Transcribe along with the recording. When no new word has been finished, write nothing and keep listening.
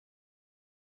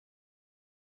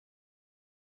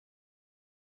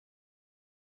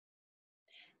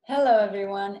Hello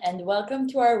everyone, and welcome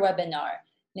to our webinar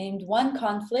named One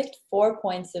Conflict, 4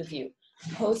 Points of View,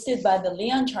 hosted by the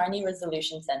Leon Charney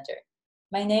Resolution Center.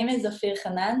 My name is Ophyr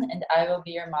Hanan, and I will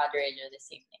be your moderator this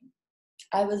evening.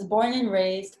 I was born and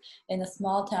raised in a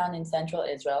small town in central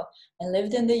Israel and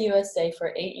lived in the USA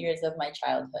for 8 years of my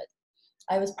childhood.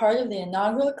 I was part of the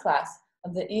inaugural class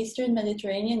of the Eastern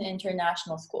Mediterranean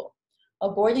International School, a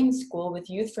boarding school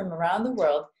with youth from around the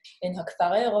world in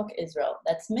Ophyr, Israel,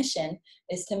 that's mission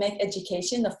is to make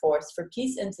education a force for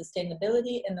peace and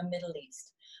sustainability in the Middle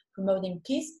East, promoting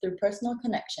peace through personal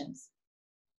connections.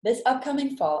 This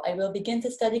upcoming fall, I will begin to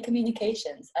study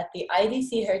communications at the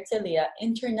IDC Herzliya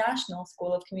International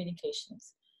School of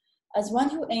Communications. As one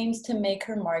who aims to make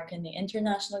her mark in the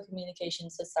international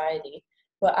communication society,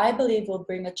 what I believe will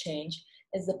bring a change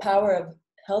is the power of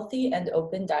healthy and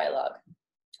open dialogue.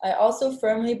 I also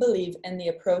firmly believe in the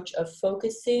approach of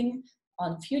focusing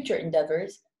on future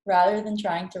endeavors rather than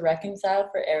trying to reconcile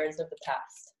for errors of the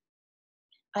past.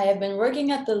 I have been working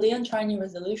at the Leon Charney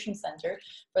Resolution Center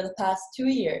for the past 2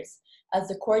 years as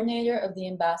the coordinator of the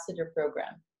Ambassador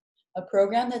Program, a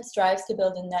program that strives to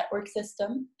build a network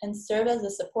system and serve as a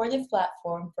supportive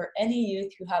platform for any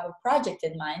youth who have a project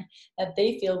in mind that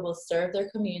they feel will serve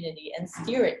their community and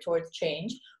steer it towards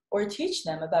change or teach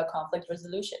them about conflict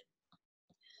resolution.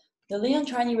 The Leon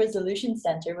Charney Resolution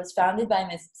Center was founded by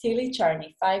Ms. Israeli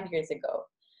Charney 5 years ago,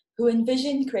 who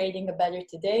envisioned creating a better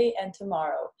today and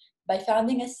tomorrow by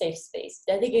founding a safe space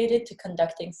dedicated to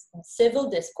conducting civil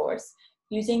discourse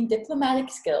using diplomatic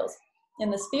skills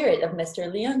in the spirit of Mr.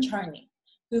 Leon Charney,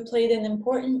 who played an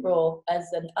important role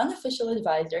as an unofficial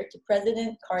advisor to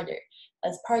President Carter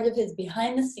as part of his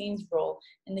behind-the-scenes role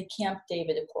in the Camp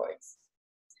David Accords.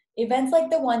 Events like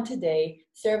the one today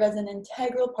serve as an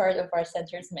integral part of our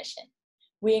center's mission.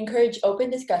 We encourage open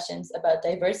discussions about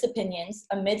diverse opinions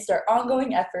amidst our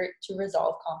ongoing effort to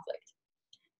resolve conflict.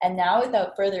 And now,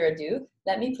 without further ado,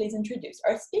 let me please introduce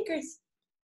our speakers.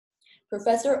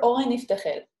 Professor Oren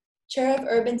Iftachel, Chair of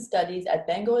Urban Studies at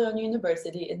Ben-Gurion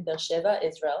University in Beersheba,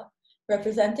 Israel,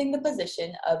 representing the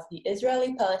position of the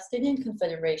Israeli Palestinian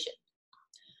Confederation.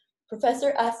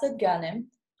 Professor Asad Ghanem,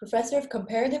 Professor of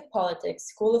Comparative Politics,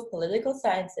 School of Political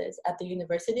Sciences at the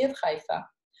University of Haifa,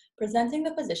 presenting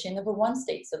the position of a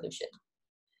one-state solution.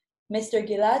 Mr.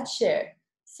 Gilad Sher,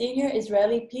 Senior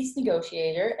Israeli Peace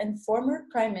Negotiator and former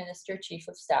Prime Minister Chief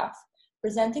of Staff,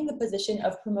 presenting the position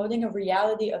of promoting a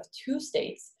reality of two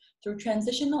states through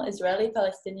transitional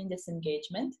Israeli-Palestinian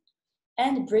disengagement,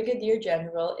 and Brigadier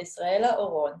General Israela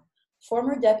Oron,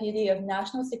 former Deputy of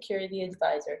National Security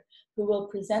Advisor, who will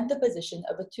present the position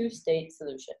of a two-state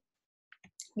solution.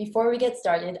 Before we get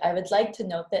started, I would like to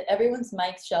note that everyone's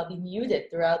mics shall be muted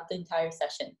throughout the entire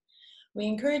session. We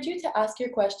encourage you to ask your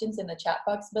questions in the chat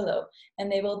box below,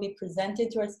 and they will be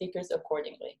presented to our speakers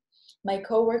accordingly. My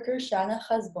co-worker, Shana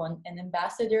Chazbon, an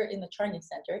ambassador in the Charney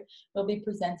Center, will be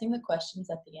presenting the questions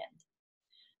at the end.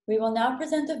 We will now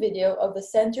present a video of the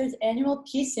Center's annual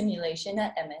peace simulation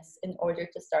at EMIS in order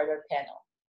to start our panel.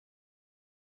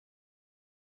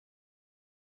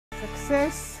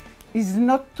 Success is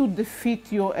not to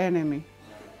defeat your enemy,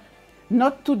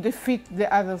 not to defeat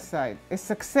the other side. A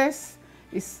success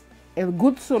is a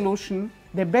good solution,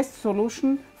 the best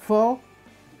solution for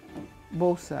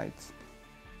both sides.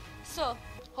 So,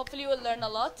 hopefully you will learn a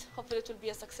lot. Hopefully it will be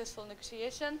a successful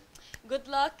negotiation. Good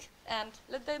luck, and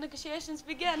let the negotiations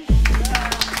begin.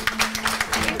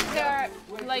 If there are,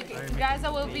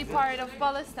 Gaza will be part of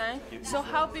Palestine, so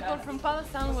how people from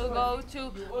Palestine will go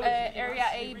to area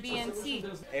A, B, and C?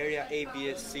 Area A, B,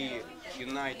 and C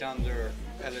unite under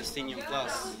Palestinian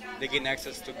plus. They gain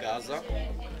access to Gaza,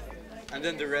 and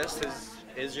then the rest is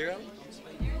Israel.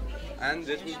 And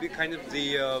it will be kind of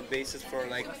the basis for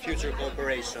future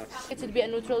cooperation. It would be a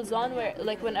neutral zone where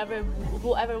whenever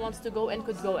whoever wants to go in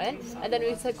could go in, and then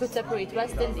we could separate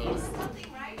West and East.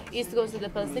 East goes to the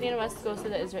Palestinian, West goes to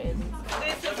the Israelis.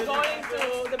 This is going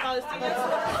to the Palestinian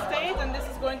state, and this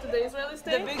is going to the Israeli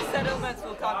state. The big settlements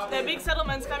will come. The big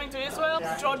settlements coming to Israel,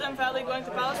 Jordan Valley going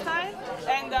to Palestine,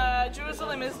 and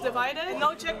Jerusalem is divided. No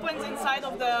checkpoints inside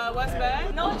of the West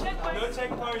Bank. No checkpoints. No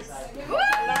checkpoints.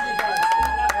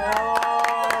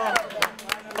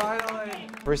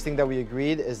 First thing that we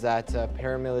agreed is that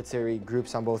paramilitary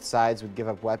groups on both sides would give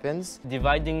up weapons.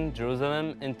 Dividing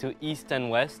Jerusalem into East and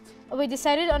West. We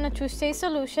decided on a two-state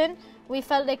solution. We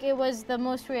felt like it was the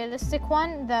most realistic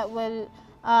one that will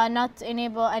not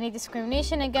enable any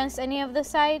discrimination against any of the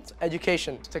sides.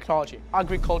 Education, technology,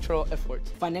 agricultural efforts.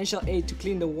 Financial aid to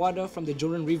clean the water from the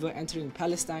Jordan River entering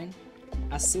Palestine.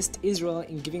 Assist Israel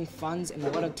in giving funds and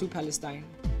water to Palestine.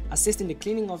 assist in the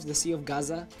cleaning of the Sea of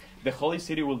Gaza. The Holy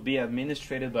City will be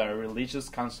administered by a religious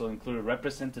council including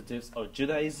representatives of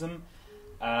Judaism,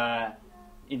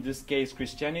 in this case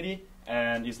Christianity,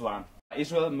 and Islam.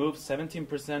 Israel moved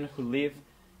 17% who live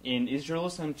in East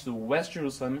Jerusalem to West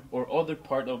Jerusalem or other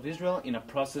part of Israel in a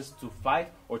process to 5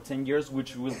 or 10 years,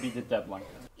 which will be the deadline.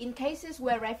 In cases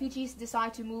where refugees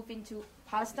decide to move into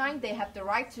Palestine, they have the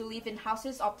right to live in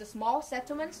houses of the small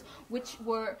settlements which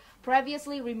were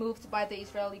previously removed by the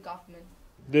Israeli government.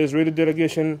 The Israeli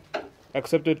delegation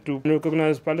accepted to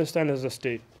recognize Palestine as a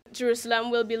state. Jerusalem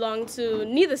will belong to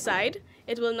neither side.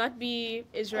 It will not be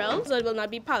Israel, so it will not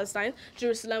be Palestine.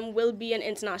 Jerusalem will be an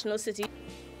international city.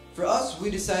 For us, we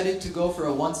decided to go for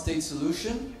a one-state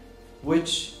solution,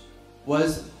 which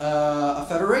was a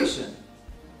federation.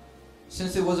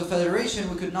 Since it was a federation,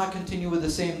 we could not continue with the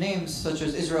same names, such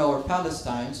as Israel or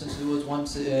Palestine, since it was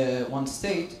one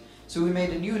state. So we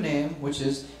made a new name, which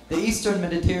is the Eastern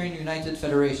Mediterranean United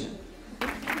Federation.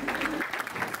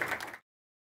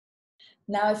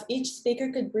 Now, if each speaker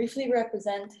could briefly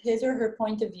represent his or her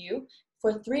point of view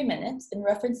for 3 minutes in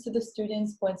reference to the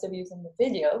students' points of views in the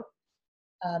video.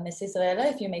 Ms. Israela,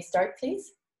 if you may start,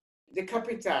 please. The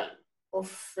capital of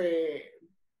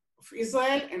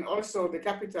Israel and also the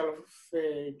capital of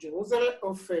Jerusalem,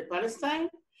 of Palestine,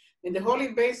 and the Holy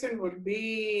Basin will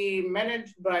be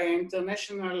managed by an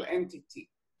international entity.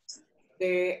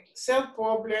 The third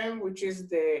problem, which is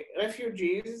the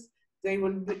refugees,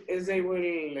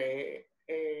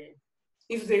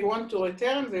 if they want to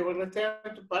return, they will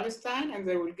return to Palestine and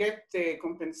they will get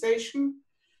compensation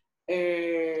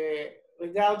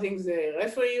regarding the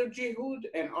refugeehood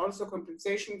and also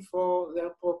compensation for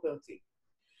their property.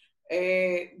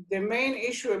 The main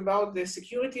issue about the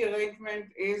security arrangement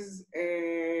is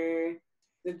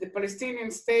that the Palestinian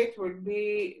state will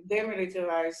be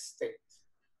demilitarized state.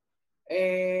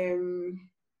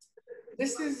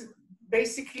 This is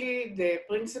basically the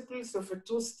principles of a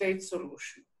two-state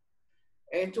solution.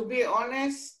 To be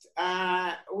honest,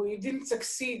 we didn't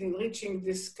succeed in reaching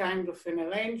this kind of an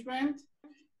arrangement.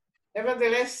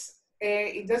 Nevertheless,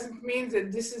 it doesn't mean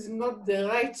that this is not the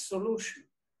right solution.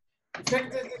 The fact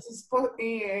that it is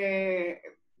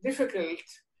difficult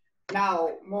now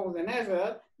more than ever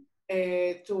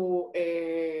to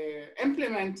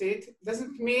implement it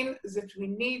doesn't mean that we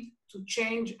need to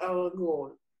change our goal.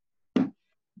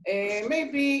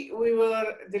 Maybe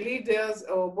the leaders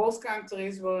of both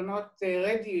countries were not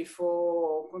ready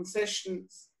for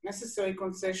concessions, necessary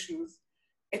concessions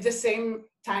at the same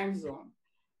time zone.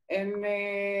 And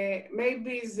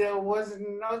maybe there was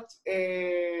not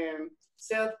a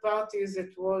third party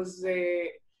that was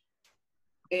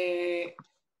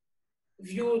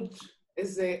viewed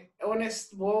as an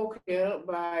honest broker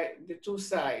by the two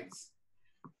sides,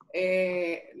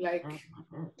 like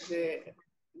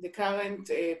the current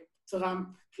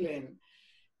Trump plan.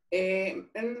 And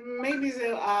maybe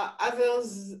there are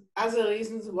other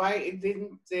reasons why it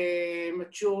didn't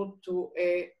mature to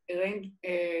arrange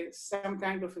some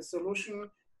kind of a solution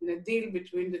and a deal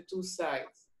between the two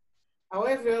sides.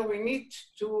 However, we need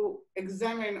to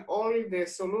examine all the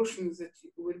solutions that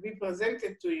will be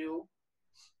presented to you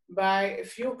by a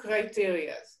few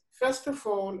criteria. First of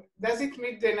all, does it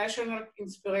meet the national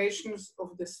inspirations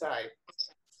of the side,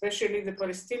 especially the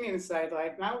Palestinian side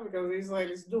right now, because the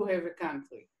Israelis do have a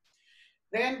country.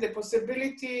 Then the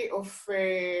possibility of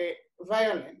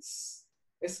violence,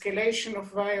 escalation of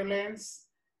violence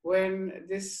when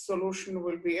this solution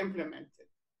will be implemented.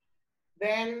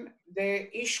 Then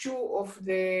the issue of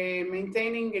the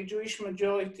maintaining a Jewish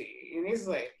majority in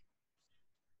Israel.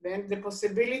 Then the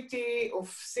possibility of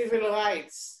civil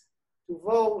rights to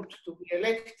vote, to be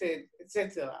elected,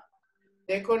 etc.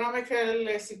 The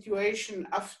economical situation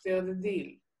after the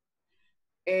deal.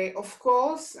 Of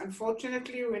course,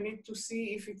 unfortunately, we need to see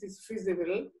if it is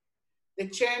feasible. The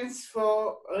chance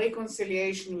for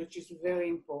reconciliation, which is very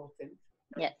important.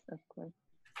 Yes, of course.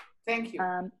 Thank you.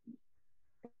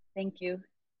 Thank you.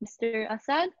 Mr.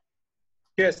 Assad?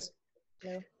 Yes.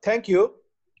 Thank you.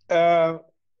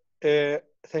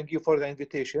 Thank you for the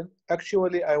invitation.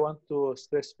 Actually, I want to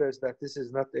stress first that this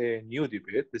is not a new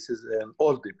debate. This is an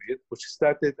old debate, which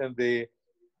started in the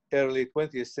early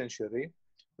 20th century,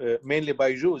 mainly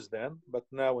by Jews then, but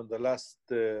now in the last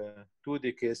 2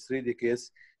 decades, 3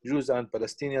 decades, Jews and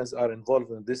Palestinians are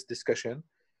involved in this discussion.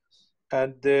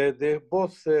 And they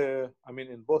both,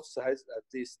 in both sides, at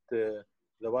least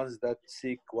the ones that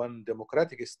seek one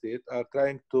democratic state are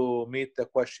trying to meet the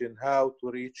question how to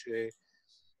reach a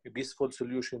peaceful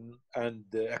solution and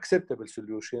acceptable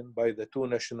solution by the two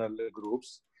national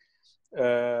groups.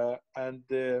 As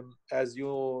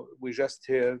we just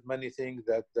heard, many think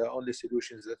that the only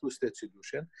solution is the two-state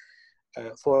solution.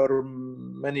 For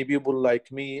many people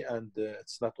like me, and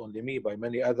it's not only me, by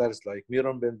many others like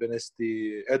Miron Ben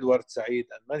Benesti, Edward Said,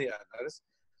 and many others,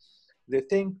 they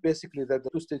think basically that the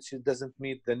two-state doesn't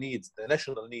meet the needs, the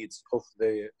national needs of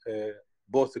the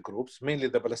both groups, mainly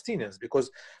the Palestinians,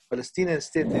 because Palestinian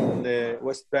state in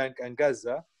West Bank and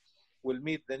Gaza will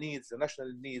meet the needs, the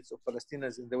national needs of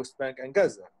Palestinians in the West Bank and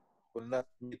Gaza, will not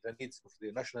meet the needs of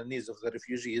the national needs of the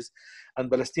refugees and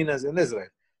Palestinians in Israel.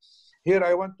 Here,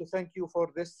 I want to thank you for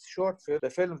this short film, the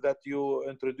film that you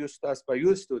introduced us by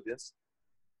your students.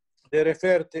 They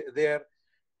refer there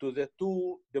to the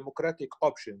two democratic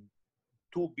options,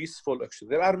 two peaceful options.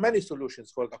 There are many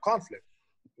solutions for the conflict,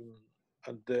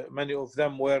 and many of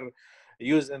them were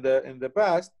used in the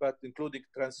past, but including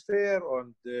transfer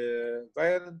and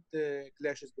violent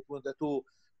clashes between the two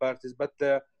parties. But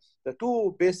the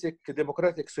two basic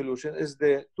democratic solution is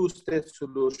the two-state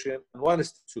solution and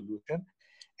one-state solution.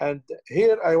 And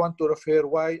here I want to refer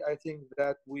why I think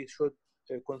that we should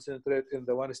concentrate in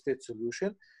the one-state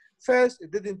solution. First,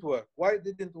 it didn't work. Why it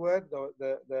didn't work,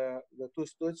 the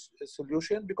two-state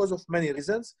solution? Because of many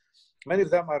reasons. Many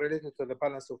of them are related to the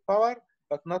balance of power,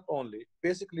 but not only.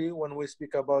 Basically, when we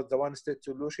speak about the one-state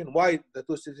solution, why the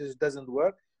two-state solution doesn't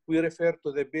work, we refer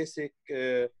to the basic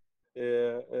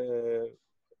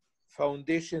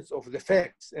foundations of the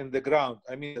facts in the ground.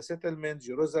 I mean, the settlement,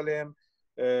 Jerusalem,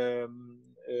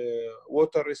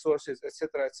 water resources,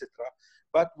 etc., etc.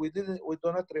 But we do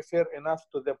not refer enough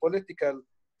to the political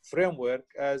framework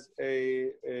as a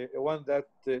one that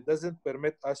doesn't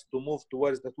permit us to move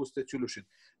towards the two-state solution.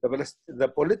 The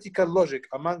political logic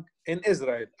in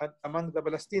Israel and among the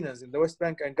Palestinians in the West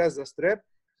Bank and Gaza Strip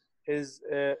is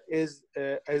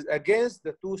against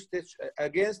the two-state,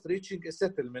 against reaching a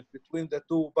settlement between the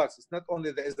two parts. It's not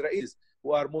only the Israelis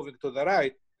who are moving to the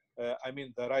right, I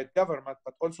mean the right government,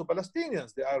 but also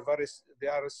Palestinians. They are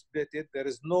split. There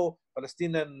is no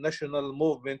Palestinian national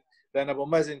movement. Then Abu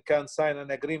Mazen can sign an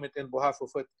agreement in behalf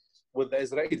of it with the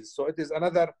Israelis. So it is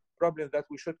another problem that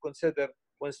we should consider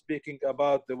when speaking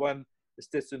about the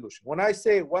one-state solution. When I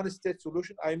say one-state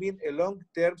solution, I mean a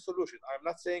long-term solution. I'm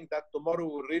not saying that tomorrow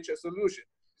we'll reach a solution.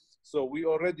 So we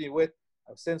already wait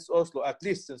since Oslo, at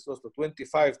least since Oslo,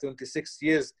 25, 26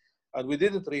 years, and we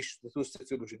didn't reach the two-state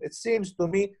solution. It seems to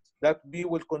me that we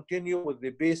will continue with the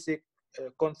basic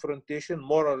confrontation,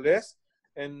 more or less,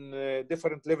 in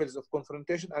different levels of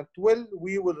confrontation until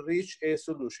we will reach a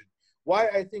solution. Why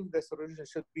I think the solution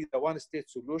should be the one-state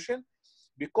solution?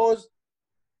 Because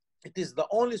it is the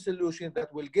only solution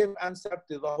that will give answer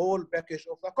to the whole package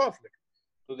of the conflict,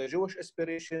 to the Jewish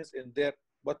aspirations in their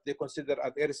what they consider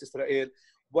as Eretz Israel,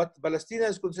 what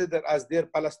Palestinians consider as their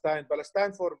Palestine.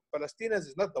 Palestine for Palestinians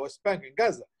is not the West Bank and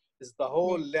Gaza, it's the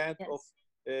whole land of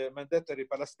mandatory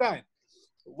Palestine.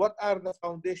 What are the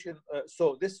foundation?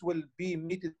 So this will be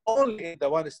meted only in the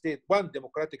one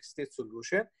democratic state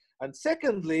solution. And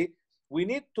secondly, we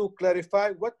need to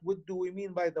clarify what do we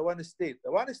mean by the one state.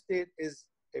 The one state is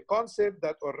a concept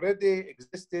that already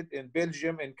existed in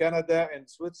Belgium, in Canada, in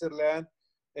Switzerland,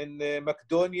 in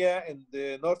Macedonia, in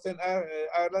the Northern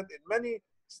Ireland, in many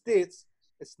states.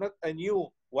 It's not a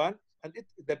new one. And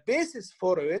the basis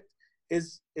for it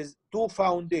is two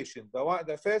foundations.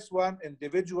 The first one,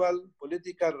 individual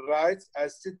political rights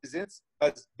as citizens,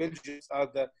 as Belgians are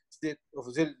the state of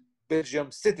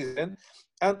Belgium citizen,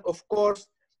 and of course,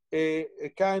 a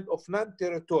kind of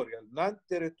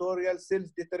non-territorial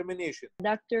self-determination.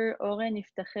 Dr. Oren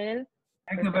Iftachel.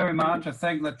 Thank you very much. I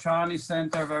thank the Charney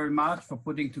Center very much for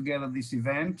putting together this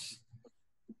event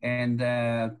and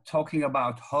talking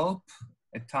about hope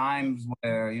at times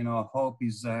where, you know, hope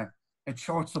is at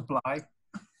short supply.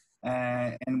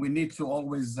 And we need to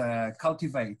always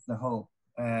cultivate the hope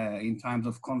in times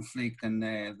of conflict. And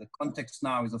the context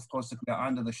now is, of course, that we are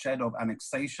under the shadow of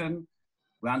annexation.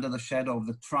 We're under the shadow of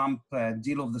the Trump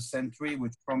deal of the century,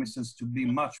 which promises to be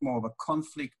much more of a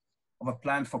conflict, of a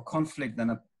plan for conflict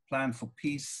than a plan for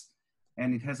peace.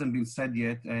 And it hasn't been said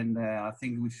yet. And I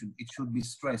think it should be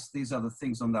stressed. These are the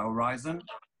things on the horizon.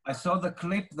 I saw the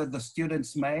clip that the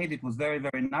students made. It was very,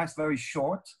 very nice, very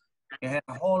short. It had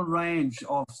a whole range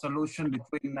of solution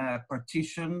between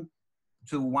partition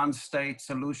to one-state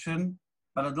solution.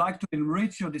 But I'd like to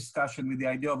enrich your discussion with the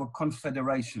idea of a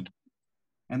confederation.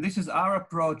 And this is our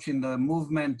approach in the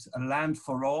movement, a land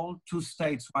for all, two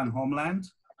states, one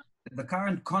homeland. The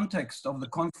current context of the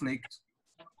conflict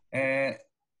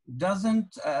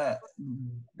doesn't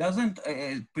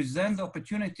present the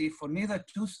opportunity for neither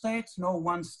two states nor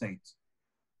one state.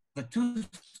 The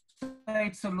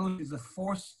two-state solution is a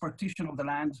forced partition of the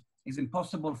land is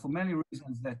impossible for many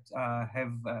reasons that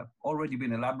have already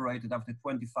been elaborated. After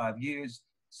 25 years,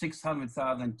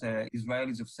 600,000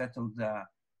 Israelis have settled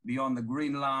beyond the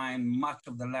Green Line. Much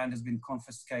of the land has been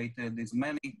confiscated. There's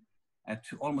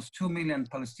almost 2 million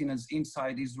Palestinians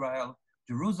inside Israel.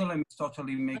 Jerusalem is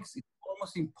totally mixed. It's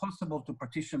almost impossible to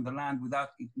partition the land without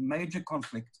major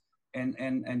conflict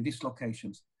and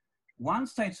dislocations. One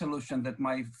state solution that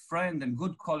my friend and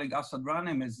good colleague Asad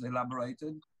Ranem has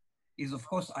elaborated is of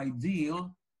course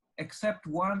ideal, except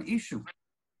one issue,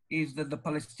 is that the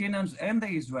Palestinians and the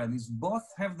Israelis both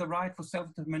have the right for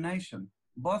self-determination,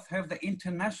 both have the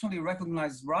internationally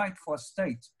recognized right for a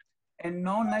state, and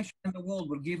no nation in the world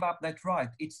will give up that right.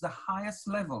 It's the highest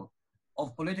level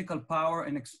of political power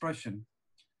and expression.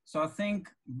 So I think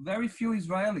very few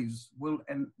Israelis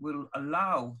will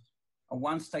allow a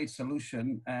one-state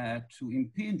solution to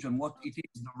impinge on what it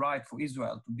is the right for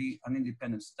Israel to be an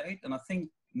independent state. And I think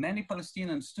many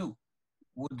Palestinians too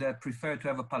would prefer to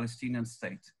have a Palestinian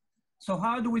state. So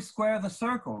how do we square the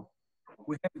circle?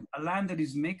 We have a land that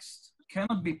is mixed,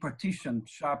 cannot be partitioned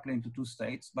sharply into two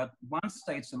states, but one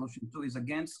state solution too is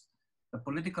against the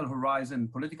political horizon,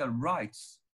 political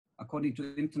rights, according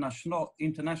to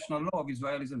international law of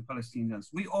Israelis and Palestinians.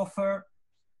 We offer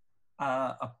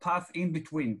a path in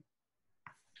between,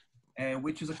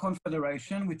 which is a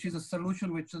confederation, which is a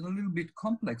solution which is a little bit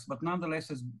complex, but nonetheless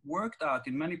has worked out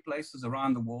in many places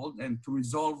around the world and to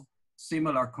resolve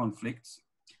similar conflicts.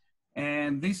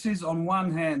 And this is on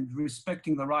one hand,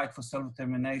 respecting the right for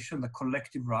self-determination, the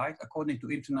collective right, according to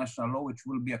international law, which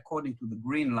will be according to the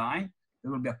Green Line.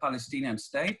 There will be a Palestinian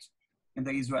state and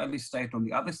the Israeli state on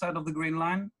the other side of the Green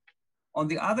Line. On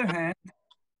the other hand,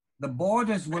 the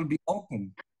borders will be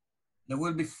open. There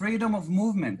will be freedom of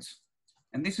movement.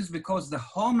 And this is because the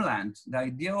homeland, the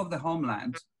idea of the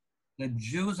homeland, that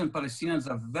Jews and Palestinians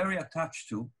are very attached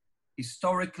to,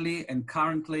 historically and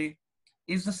currently,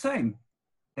 is the same.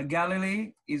 The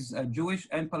Galilee is Jewish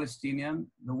and Palestinian.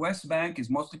 The West Bank is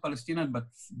mostly Palestinian, but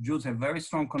Jews have very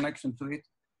strong connection to it.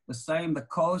 The same, the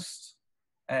coast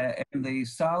and the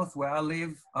south where I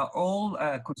live are all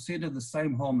considered the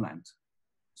same homeland.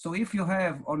 So if you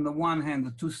have, on the one hand,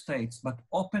 the two states, but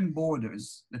open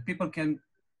borders that people can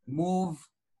move,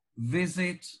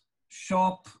 visit,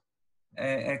 shop,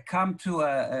 come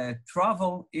to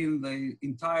travel in the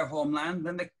entire homeland,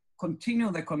 then they continue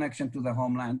their connection to the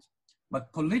homeland.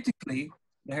 But politically,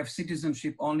 they have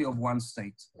citizenship only of one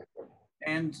state.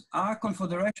 And our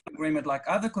confederation agreement, like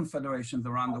other confederations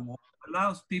around the world,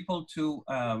 allows people to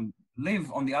live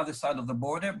on the other side of the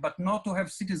border, but not to have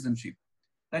citizenship.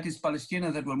 That is,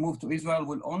 Palestinians that will move to Israel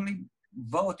will only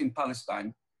vote in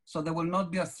Palestine, so there will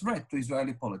not be a threat to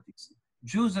Israeli politics.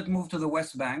 Jews that move to the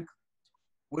West Bank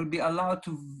will be allowed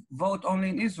to vote only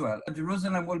in Israel.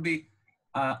 Jerusalem will be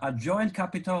a joint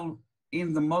capital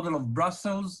in the model of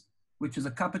Brussels, which is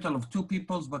a capital of two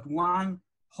peoples, but one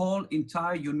whole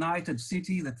entire united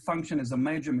city that functions as a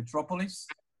major metropolis.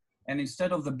 And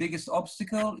instead of the biggest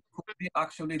obstacle, it could be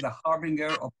actually the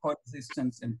harbinger of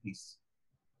coexistence and peace.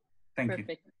 Thank you.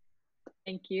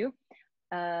 Thank you.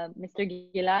 Mr.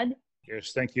 Gilad?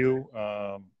 Yes, thank you.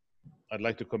 I'd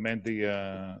like to commend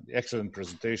the excellent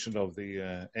presentation of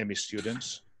the EMIS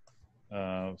students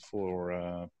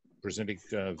for presenting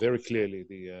very clearly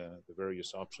the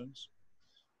various options.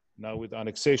 Now with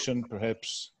annexation,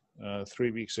 perhaps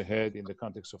 3 weeks ahead in the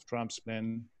context of Trump's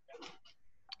plan,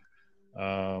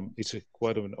 it's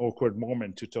quite an awkward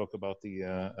moment to talk about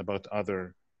about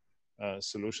other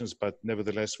solutions, but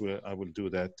nevertheless, I will do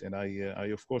that. And I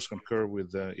of course concur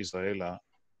with Israela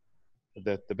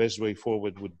that the best way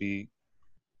forward would be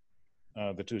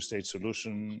the two-state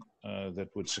solution that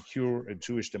would secure a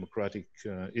Jewish democratic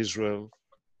Israel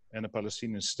and a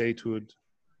Palestinian statehood.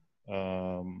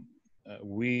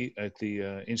 We at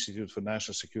the Institute for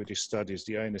National Security Studies,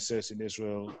 the INSS in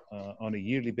Israel, on a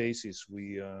yearly basis,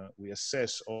 we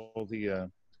assess all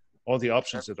the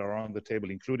options that are on the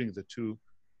table, including the two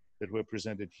that were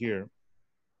presented here,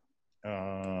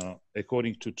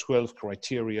 according to 12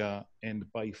 criteria, and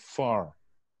by far,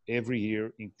 every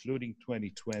year, including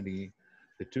 2020,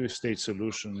 the two-state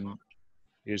solution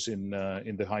is in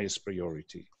the highest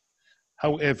priority.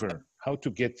 However, how to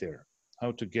get there?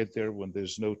 How to get there when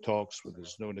there's no talks, when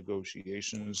there's no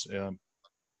negotiations,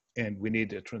 and we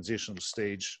need a transitional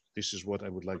stage. This is what I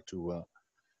would like to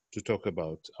talk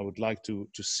about. I would like to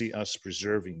see us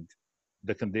preserving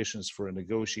the conditions for a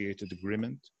negotiated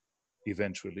agreement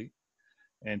eventually,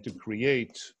 and to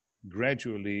create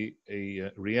gradually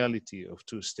a reality of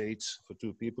two states for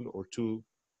two people or two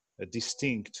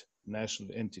distinct national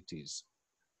entities.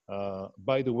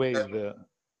 By the way,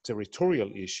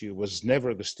 territorial issue was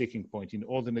never the sticking point in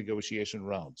all the negotiation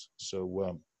rounds.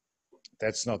 So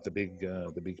that's not the big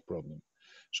problem.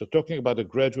 So talking about a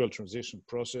gradual transition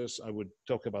process, I would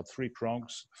talk about three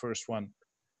prongs. First one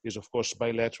is, of course,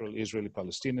 bilateral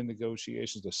Israeli-Palestinian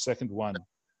negotiations. The second one,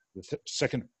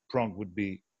 second prong would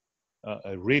be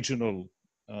a regional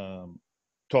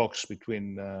talks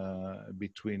between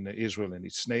Israel and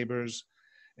its neighbors.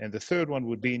 And the third one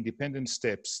would be independent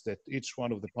steps that each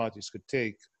one of the parties could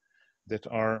take that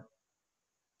are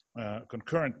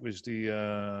concurrent with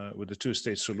the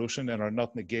two-state solution and are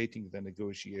not negating the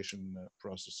negotiation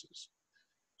processes.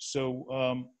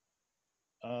 So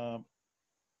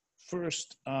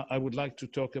first, I would like to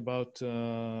talk about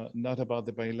not about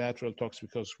the bilateral talks,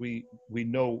 because we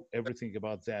know everything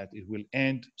about that. It will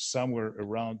end somewhere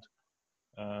around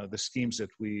the schemes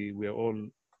that we are all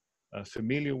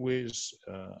familiar with,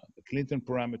 the Clinton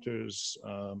parameters,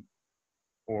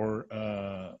 or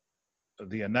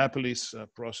the Annapolis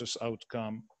process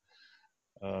outcome.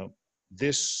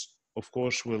 This, of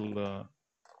course, will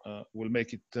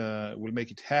make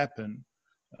it happen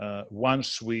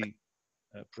once we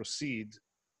proceed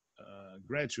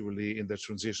gradually in the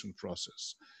transition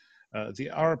process. The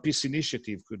our peace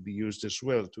initiative could be used as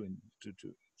well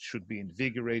should be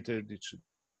invigorated. It should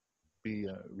be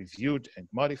reviewed and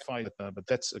modified. But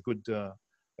that's a good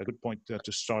point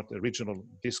to start a regional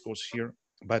discourse here.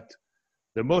 But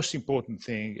the most important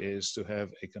thing is to have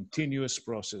a continuous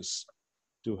process,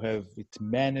 to have it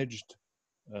managed,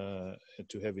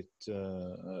 to have it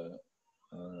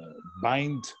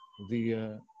bind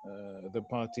the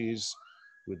parties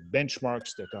with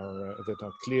benchmarks that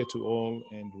are clear to all,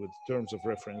 and with terms of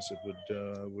reference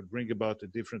that would bring about a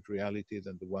different reality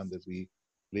than the one that we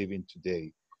live in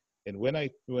today. And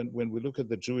when we look at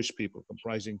the Jewish people,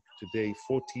 comprising today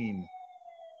 14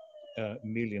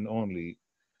 million only,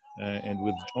 and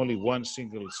with only one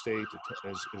single state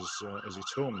as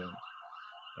its homeland,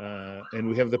 and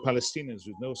we have the Palestinians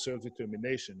with no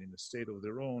self-determination in a state of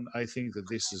their own, I think that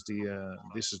this is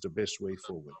the best way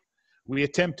forward. We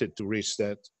attempted to reach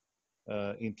that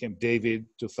in Camp David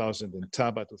 2000 and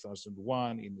Taba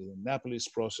 2001, in the Annapolis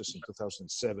process in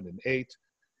 2007 and 8,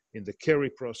 in the Kerry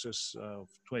process of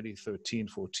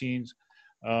 2013-14.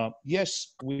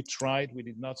 Yes, we tried. We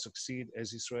did not succeed.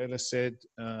 As Israel said,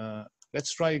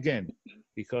 let's try again,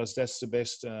 because that's the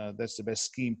best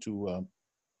scheme to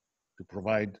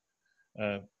provide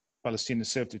Palestinian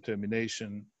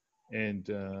self-determination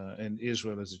and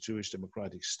Israel as a Jewish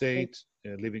democratic state,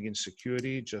 living in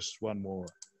security. Just one more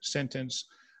sentence.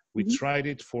 We tried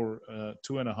it for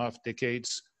 2.5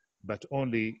 decades, but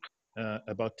only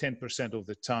about 10% of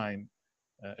the time,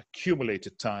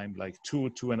 accumulated time, like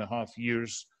 2.5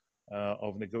 years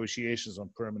of negotiations on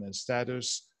permanent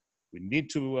status. We need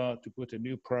to put a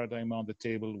new paradigm on the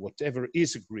table. Whatever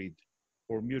is agreed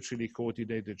or mutually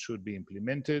coordinated should be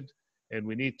implemented. And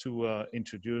we need to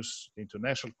introduce the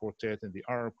International Quartet and the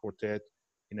Arab Quartet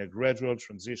in a gradual,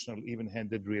 transitional,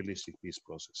 even-handed, realistic peace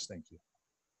process. Thank you.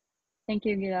 Thank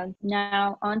you, Gilad.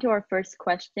 Now, on to our first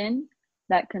question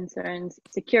that concerns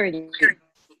security.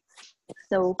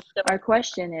 So our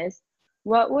question is,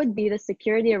 what would be the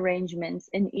security arrangements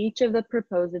in each of the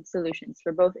proposed solutions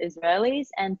for both Israelis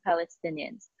and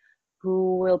Palestinians?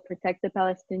 Who will protect the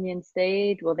Palestinian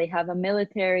state? Will they have a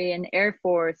military, an air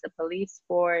force, a police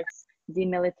force,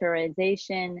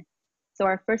 demilitarization? So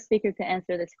our first speaker to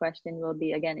answer this question will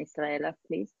be, again, Israela,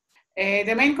 please.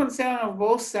 The main concern of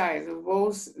both sides, of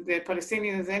both the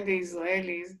Palestinians and the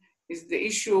Israelis, is the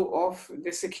issue of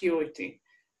the security.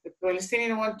 The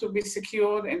Palestinians want to be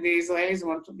secured and the Israelis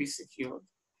want to be secured.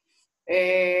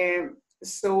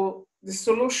 So the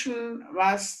solution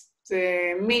must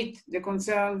meet the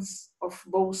concerns of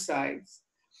both sides.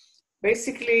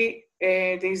 Basically,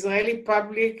 the Israeli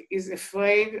public is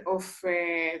afraid of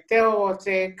terror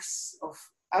attacks, of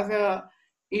other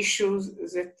issues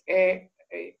that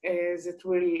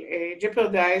will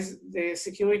jeopardize the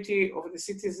security of the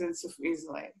citizens of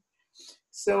Israel.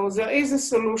 So there is a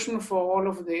solution for all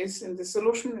of this, and the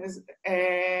solution is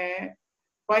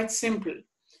quite simple.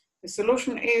 The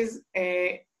solution is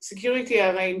a security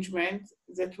arrangement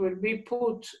that will be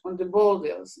put on the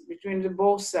borders between the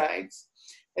both sides.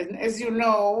 And as you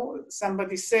know,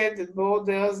 somebody said that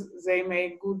borders, they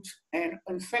make good,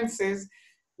 and fences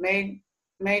make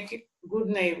good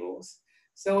neighbors.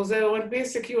 So there will be a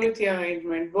security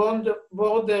arrangement,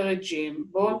 border regime,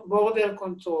 border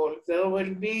control. There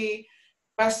will be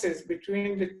passes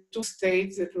between the two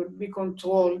states that will be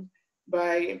controlled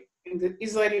by, in the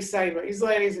Israeli side, by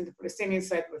Israelis, and the Palestinian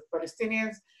side with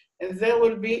Palestinians. And there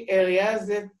will be areas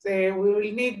that we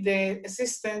will need the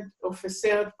assistance of a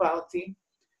third party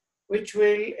which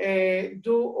will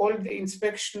do all the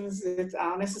inspections that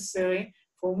are necessary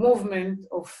for movement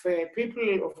of people,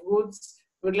 of goods.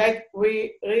 We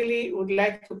really would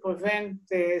like to prevent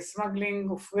the smuggling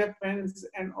of weapons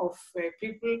and of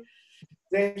people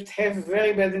that have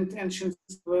very bad intentions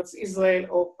towards Israel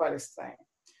or Palestine.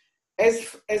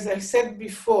 As I said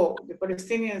before, the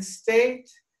Palestinian state,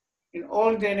 in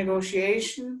all the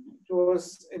negotiation, it was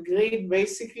agreed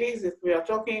basically that we are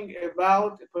talking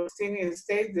about a Palestinian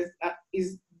state that is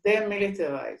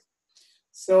demilitarized.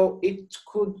 So it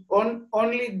could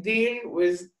only deal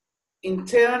with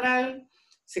internal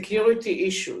security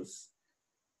issues,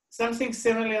 something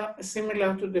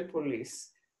similar to the police.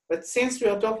 But since we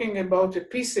are talking about a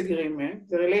peace agreement,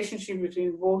 the relationship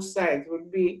between both sides will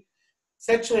be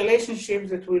such relationships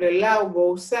that will allow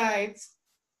both sides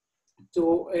to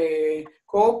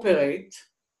cooperate,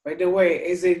 by the way,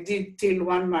 as they did till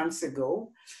 1 month ago,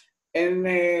 and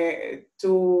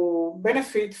to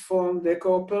benefit from the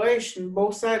cooperation.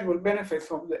 Both sides will benefit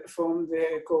from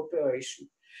the cooperation.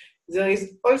 There is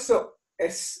also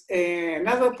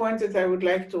another point that I would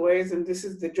like to raise, and this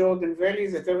is the Jordan Valley,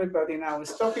 that everybody now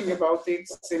is talking about it,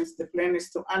 since the plan is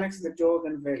to annex the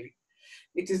Jordan Valley.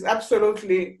 It is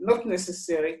absolutely not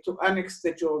necessary to annex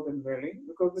the Jordan Valley,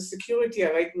 because the security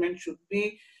arrangement should be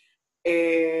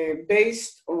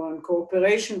based on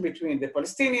cooperation between the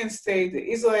Palestinian state, the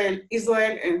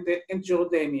Israel and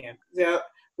Jordanian.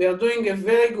 We are doing a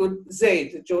very good,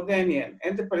 the Jordanian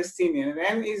and the Palestinian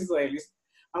and Israelis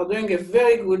are doing a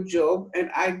very good job, and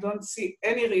I don't see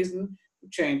any reason to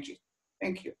change it.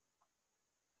 Thank you.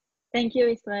 Thank you,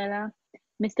 Israela.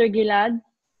 Mr. Gilad?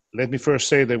 Let me first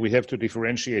say that we have to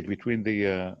differentiate between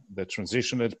the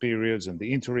transitional periods and the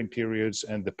interim periods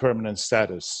and the permanent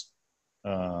status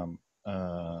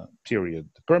period.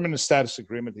 The permanent status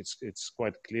agreement, it's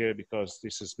quite clear because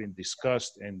this has been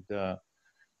discussed and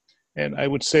I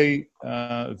would say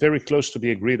very close to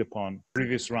be agreed upon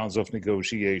previous rounds of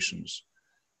negotiations.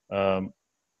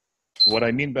 What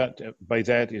I mean by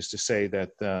that is to say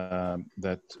that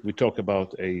that we talk about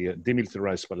a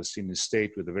demilitarized Palestinian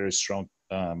state with a very strong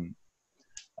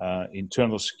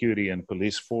internal security and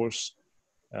police force.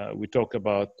 We talk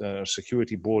about a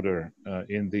security border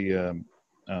in the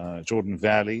Jordan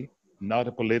Valley, not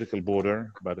a political border,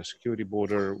 but a security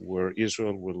border where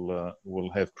Israel will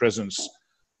have presence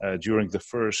during the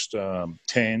first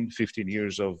 10, 15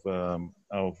 years of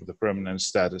the permanent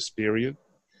status period.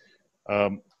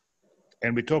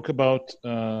 And we talk about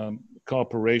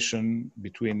cooperation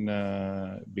between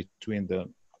the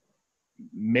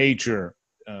major,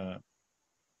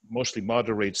 mostly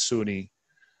moderate Sunni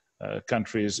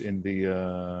countries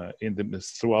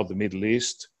throughout the Middle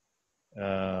East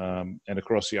and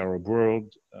across the Arab world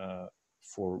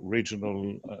for regional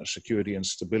security and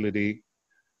stability,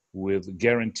 with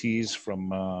guarantees from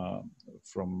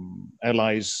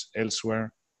allies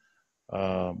elsewhere.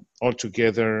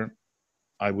 Altogether,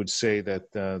 I would say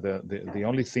that the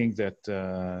only thing that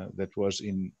was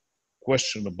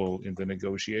questionable in the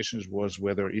negotiations was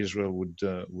whether Israel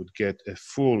would get a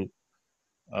full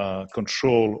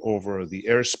control over the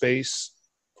airspace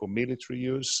for military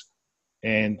use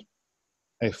and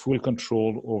a full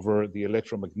control over the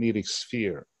electromagnetic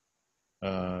sphere,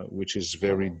 which is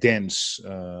very dense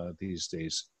these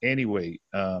days. Anyway,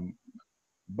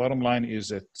 bottom line is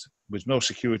that with no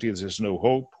security, there's no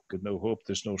hope. With no hope,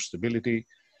 there's no stability.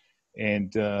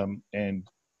 And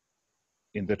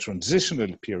in the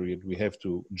transitional period, we have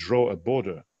to draw a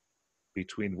border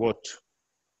between what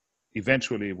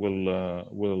eventually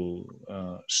will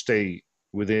stay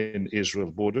within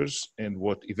Israel borders and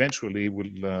what eventually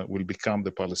will become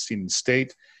the Palestinian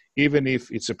state. Even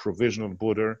if it's a provisional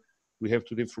border, we have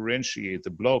to differentiate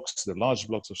the large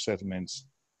blocks of settlements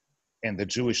and the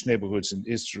Jewish neighborhoods in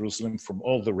East Jerusalem from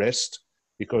all the rest,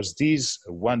 because these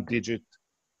one-digit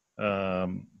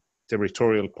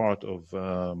territorial part of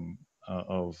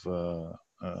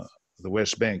the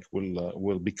West Bank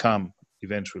will become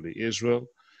eventually Israel.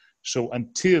 So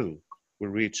until we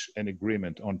reach an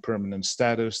agreement on permanent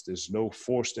status, there's no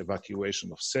forced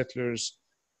evacuation of settlers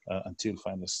until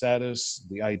final status.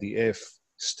 The IDF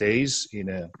stays in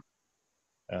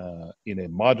a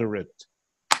moderate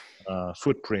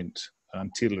footprint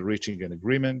until reaching an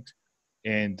agreement,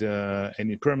 and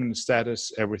in permanent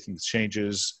status, everything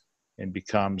changes and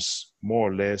becomes more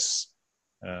or less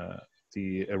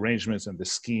the arrangements and the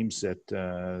schemes that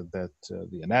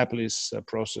the Annapolis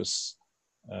process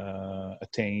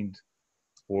attained,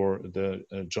 or the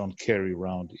John Kerry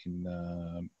round in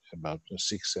about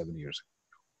 6-7 years ago.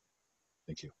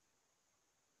 Thank you.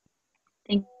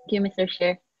 Thank you, Mr.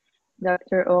 Chair.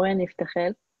 Dr. Oren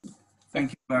Iftachel.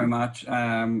 Thank you very much.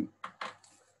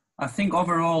 I think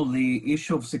overall the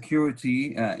issue of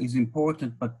security is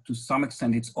important, but to some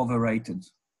extent it's overrated.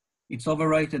 It's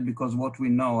overrated because what we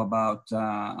know about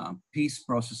peace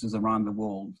processes around the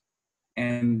world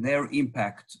and their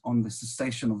impact on the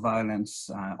cessation of violence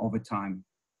over time.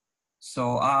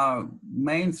 So our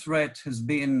main threat has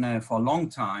been for a long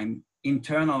time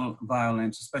internal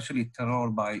violence, especially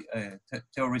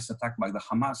terrorist attack by the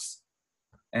Hamas,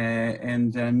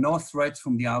 and no threats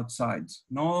from the outside.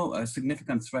 No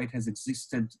significant threat has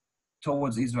existed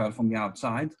towards Israel from the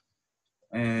outside,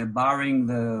 barring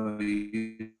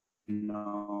the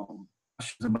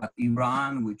about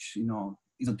Iran, which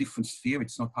is a different sphere.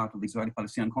 It's not part of the Israeli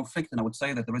Palestinian conflict. And I would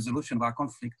say that the resolution of our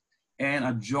conflict and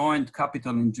a joint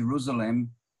capital in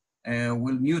Jerusalem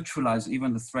will neutralize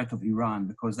even the threat of Iran,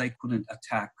 because they couldn't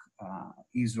attack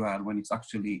Israel when it's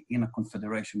actually in a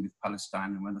confederation with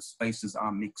Palestine and when the spaces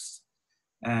are mixed.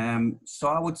 So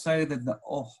I would say that the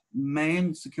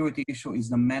main security issue is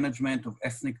the management of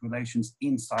ethnic relations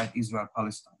inside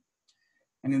Israel-Palestine.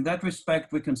 And in that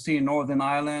respect, we can see in Northern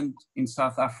Ireland, in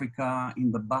South Africa,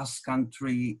 in the Basque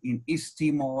Country, in East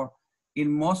Timor,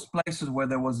 in most places where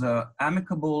there was an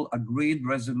amicable, agreed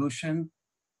resolution,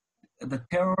 the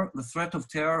threat of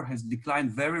terror has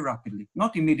declined very rapidly.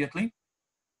 Not immediately,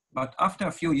 but after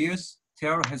a few years,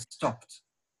 terror has stopped.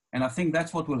 And I think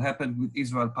that's what will happen with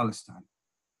Israel-Palestine.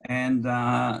 And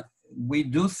we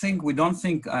don't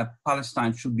think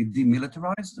Palestine should be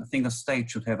demilitarized. I think a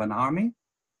state should have an army.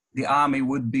 The army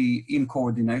would be in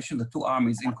coordination, the two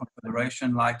armies in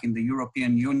confederation, like in the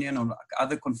European Union or like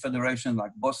other confederations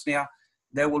like Bosnia.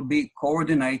 They will be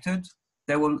coordinated.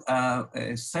 They will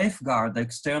safeguard the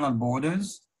external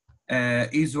borders.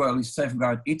 Israel is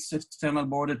safeguard its external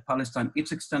border, Palestine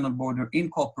its external border in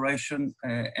cooperation,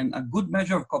 and a good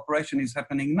measure of cooperation is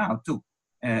happening now too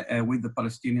with the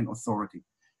Palestinian Authority.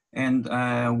 And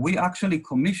we actually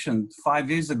commissioned 5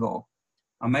 years ago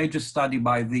a major study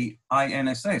by the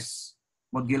INSS,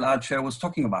 what Gilad Sher was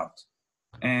talking about.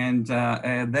 And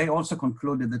they also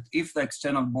concluded that if the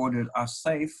external borders are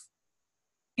safe,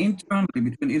 internally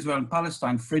between Israel and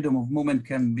Palestine, freedom of movement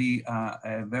can be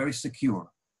very secure.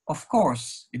 Of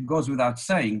course, it goes without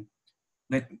saying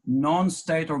that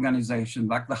non-state organizations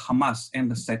like the Hamas and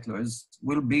the settlers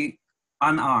will be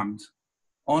unarmed.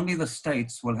 Only the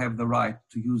states will have the right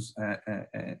to use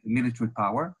military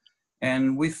power.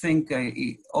 And we think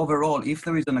overall, if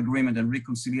there is an agreement and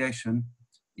reconciliation,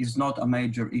 is not a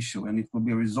major issue and it will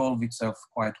be resolved itself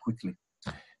quite quickly.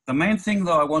 The main thing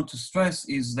though I want to stress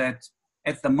is that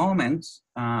at the moment,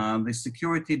 the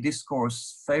security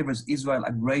discourse favors Israel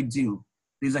a great deal.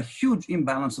 There's a huge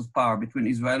imbalance of power between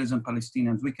Israelis and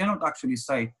Palestinians. We cannot actually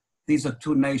say these are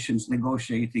two nations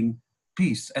negotiating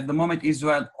peace. At the moment,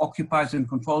 Israel occupies and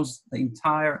controls the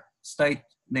entire state,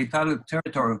 the entire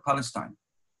territory of Palestine.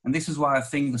 And this is why I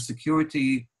think the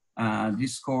security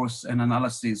discourse and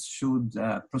analysis should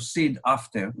proceed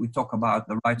after we talk about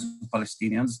the rights of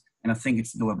Palestinians, and I think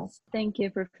it's doable. Thank you,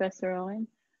 Professor Owen.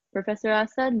 Professor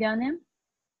Assad Ghanem?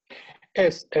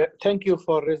 Yes, thank you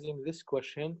for raising this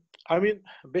question. I mean,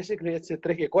 basically, it's a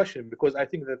tricky question because I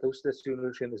think that the two-state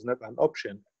solution is not an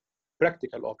option,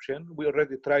 practical option. We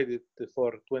already tried it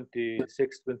for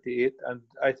 26, 28, and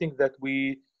I think that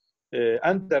we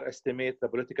underestimate the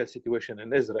political situation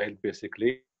in Israel,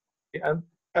 basically. And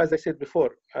as I said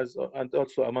before, and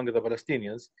also among the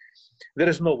Palestinians, there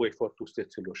is no way for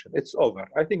two-state solution. It's over.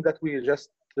 I think that we just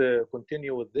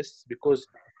continue with this because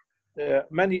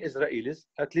many Israelis,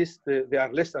 at least they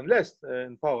are less and less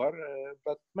in power,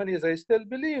 but many Israelis still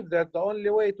believe that the only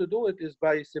way to do it is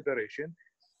by separation.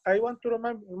 I want to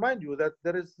remind you that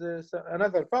there is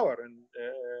another power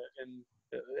in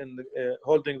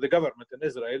holding the government in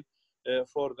Israel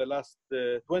for the last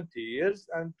 20 years,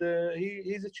 and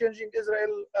he's changing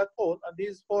Israel at all, and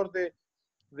he's for the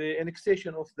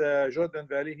annexation of the Jordan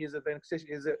Valley. He's at the annexation.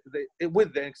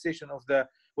 With the annexation of the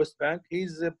West Bank,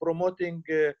 he's promoting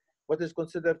what is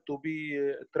considered to be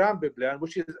Trump plan,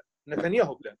 which is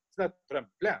Netanyahu plan. It's not Trump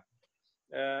plan,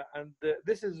 and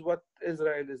this is what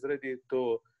Israel is ready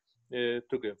to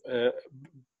give.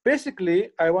 Basically,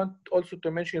 I want also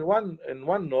to mention one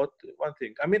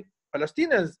thing. I mean,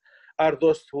 Palestinians are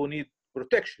those who need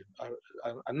protection,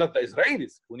 are not the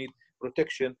Israelis who need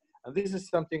protection, and this is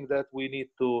something that we need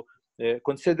to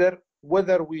consider,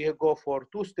 whether we go for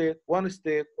two-state,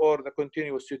 one-state, or the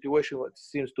continuous situation, what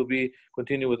seems to be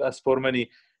continue with us for many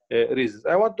reasons.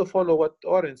 I want to follow what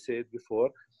Oren said before.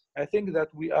 I think that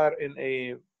we are in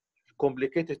a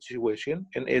complicated situation,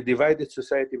 in a divided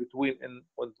society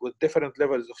with different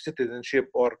levels of citizenship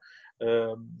or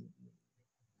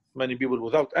many people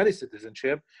without any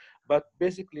citizenship. But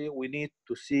basically, we need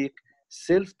to seek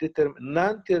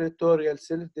non-territorial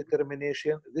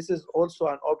self-determination. This is also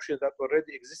an option that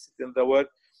already existed in the world.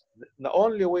 The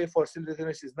only way for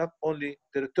self-determination is not only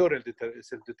territorial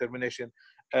self-determination,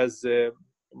 as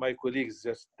my colleagues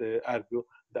just argue.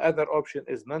 The other option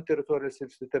is non-territorial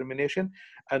self-determination.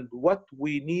 And what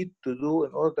we need to do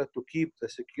in order to keep the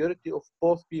security of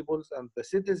both peoples and the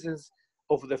citizens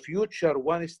of the future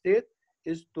one state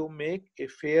is to make a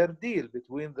fair deal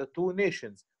between the two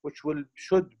nations, which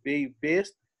should be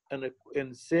based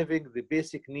in saving the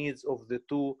basic needs of the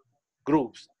two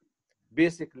groups.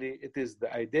 Basically, it is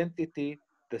the identity,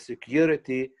 the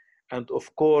security, and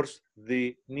of course,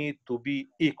 the need to be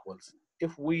equals.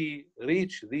 If we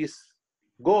reach these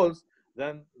goals,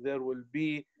 then there will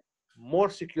be more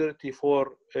security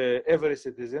for every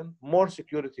citizen, more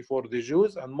security for the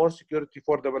Jews, and more security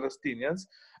for the Palestinians.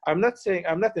 I'm not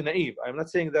naive. I'm not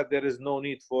saying that there is no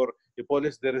need for the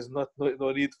police, there is no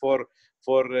need for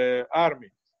army.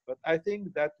 But I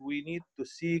think that we need to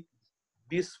seek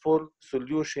peaceful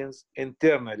solutions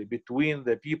internally between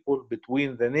the people,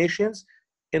 between the nations.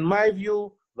 In my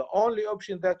view, the only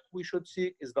option that we should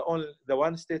seek is the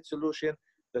one-state solution.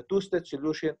 The two-state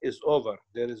solution is over.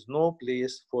 There is no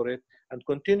place for it. And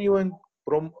continuing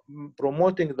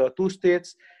promoting the two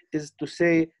states is to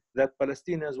say that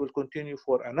Palestinians will continue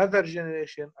for another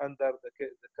generation under the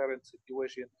current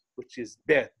situation, which is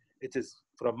bad. It is,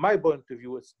 from my point of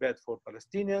view, it's bad for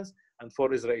Palestinians and for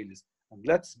Israelis. And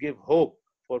let's give hope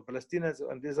for Palestinians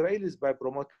and Israelis by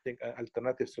promoting an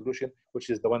alternative solution, which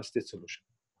is the one-state solution.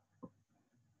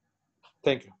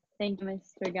 Thank you. Thank you,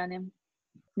 Mr. Ghanem.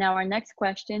 Now, our next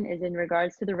question is in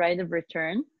regards to the right of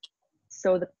return.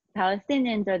 So the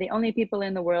Palestinians are the only people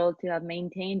in the world to have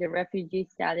maintained a refugee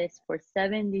status for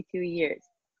 72 years,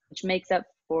 which makes up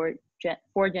for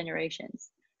 4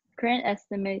 generations. Current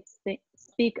estimates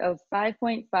speak of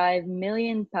 5.5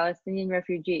 million Palestinian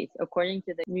refugees, according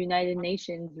to the United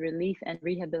Nations Relief and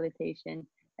Rehabilitation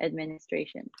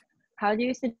Administration. How do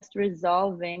you suggest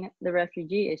resolving the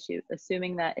refugee issue,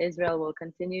 assuming that Israel will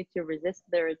continue to resist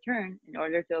their return in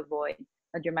order to avoid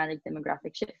a dramatic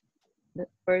demographic shift? The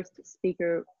first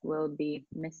speaker will be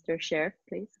Mr. Sher,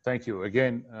 please. Thank you.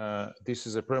 Again, this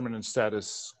is a permanent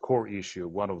status core issue,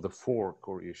 one of the 4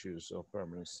 core issues of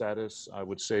permanent status. I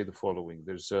would say the following.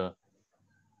 There's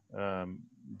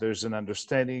an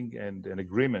understanding and an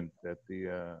agreement that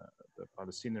the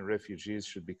Palestinian refugees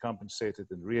should be compensated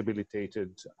and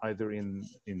rehabilitated either in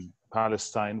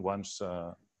Palestine once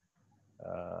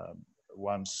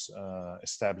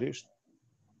established,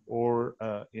 or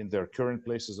in their current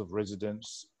places of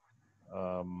residence,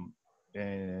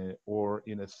 or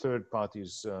in a third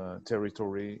party's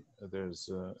territory. There's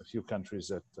a few countries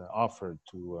that offered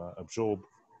to absorb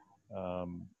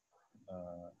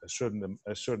a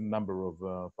certain number of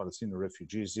Palestinian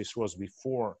refugees. This was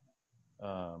before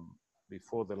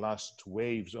the last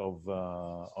waves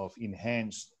of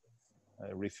enhanced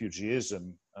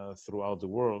refugeeism throughout the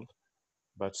world,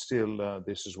 but still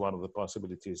this is one of the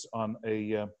possibilities on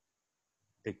a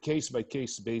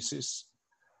case-by-case basis,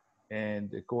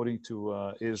 and according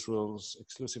to Israel's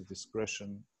exclusive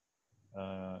discretion,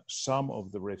 some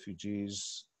of the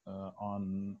refugees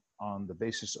on the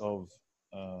basis of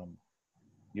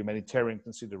humanitarian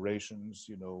considerations,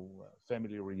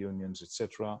 family reunions,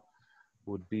 etc.,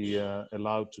 would be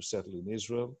allowed to settle in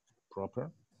Israel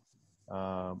proper.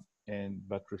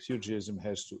 But refugeeism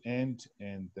has to end,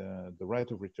 and the right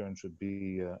of return should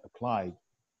be applied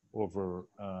over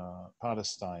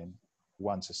Palestine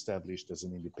once established as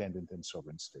an independent and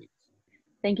sovereign state.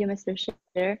 Thank you, Mr.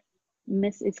 Sher.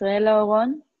 Ms. Israela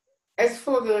Oron? As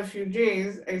for the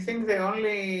refugees, I think the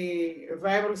only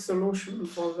viable solution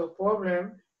for the problem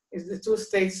is the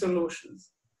two-state solutions.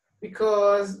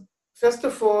 Because, first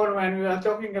of all, when we are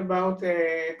talking about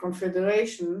a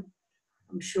confederation,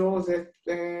 I'm sure that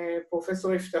Professor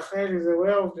Iftachel is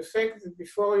aware of the fact that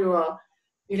before you are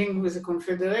dealing with a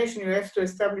confederation, you have to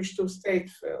establish two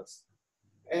states first.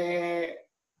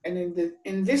 And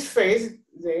in this phase,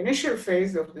 the initial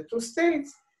phase of the two states,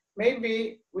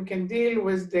 maybe we can deal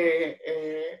with the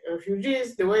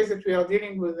refugees the way that we are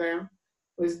dealing with them,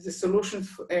 with the solutions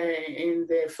in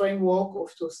the framework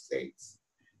of two states.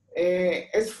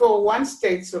 As for one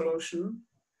state solution,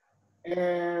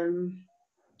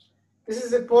 this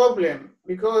is a problem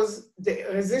because the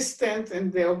resistance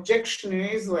and the objection in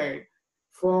Israel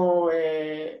for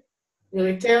the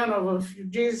return of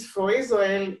refugees for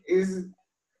Israel is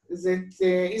that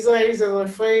Israelis are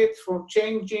afraid for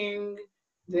changing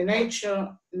the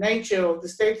nature of the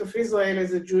state of Israel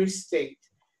as a Jewish state.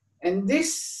 And this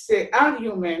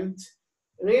argument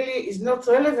really is not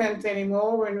relevant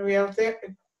anymore when we are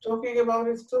talking about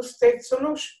a two-state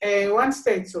solution,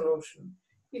 one-state solution.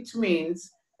 It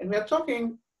means, and we are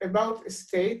talking about a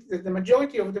state that the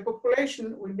majority of the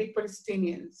population will be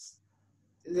Palestinians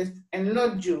and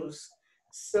not Jews.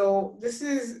 So this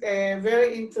is a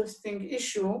very interesting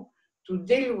issue to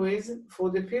deal with for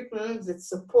the people that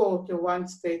support a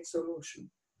one-state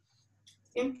solution.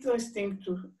 Interesting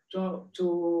to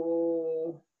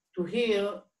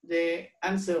hear the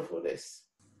answer for this.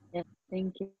 Yes,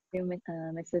 thank you,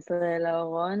 Mrs.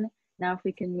 Laron. Now if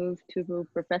we can move to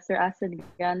Professor Asad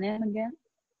Ghanem again.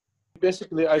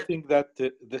 Basically, I think that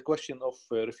the question of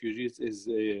refugees is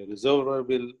a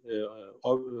resolvable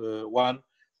one.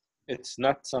 It's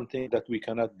not something that we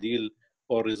cannot deal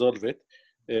or resolve it.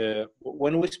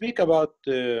 When we speak about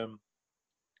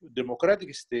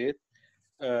democratic state,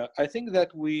 I think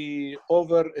that we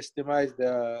overestimate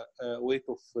the weight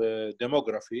of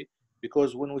demography,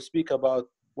 because when we speak about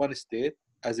one state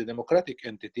as a democratic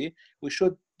entity, we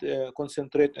should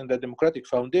concentrate on the democratic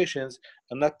foundations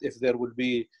and not if there will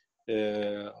be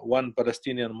one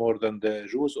Palestinian more than the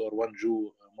Jews or one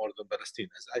Jew more than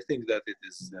Palestinians. I think that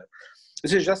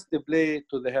this is just a play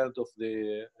to the hand of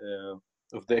the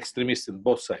extremists on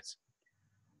both sides.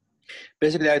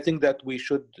 Basically, I think that we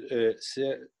should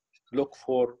look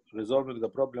for resolving the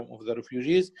problem of the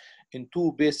refugees in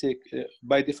two basic,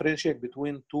 by differentiating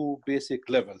between two basic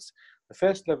levels. The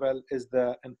first level is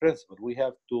in principle, we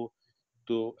have to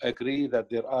agree that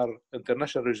there are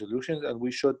international resolutions, and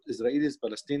we should, Israelis,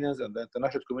 Palestinians, and the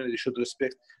international community should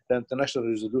respect the international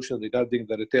resolution regarding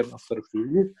the return of the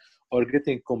refugees or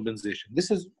getting compensation.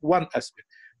 This is one aspect.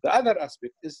 The other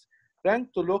aspect is trying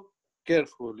to look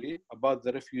carefully about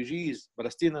the refugees,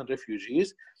 Palestinian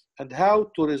refugees, and how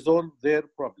to resolve their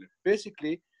problem.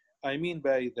 Basically, I mean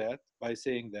by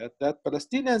saying that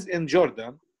Palestinians in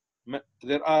Jordan,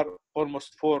 there are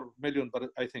almost 4 million,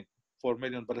 I think, 4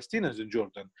 million Palestinians in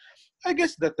Jordan. I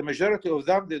guess that the majority of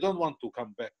them, they don't want to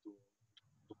come back to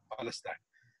Palestine.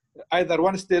 Either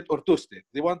one state or two states.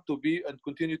 They want to be and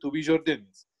continue to be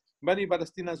Jordanians. Many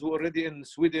Palestinians who are already in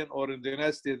Sweden or in the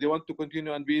United States, they want to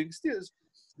continue and being still.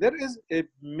 There is a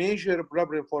major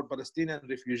problem for Palestinian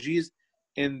refugees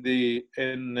in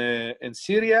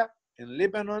Syria, in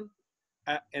Lebanon,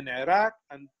 in Iraq,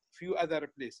 and few other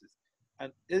places.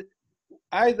 And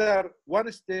either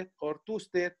one state or two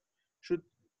states should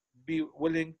be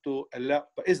willing to allow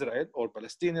Israel, or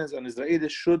Palestinians and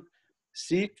Israelis should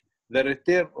seek the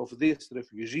return of these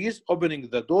refugees, opening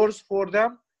the doors for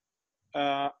them.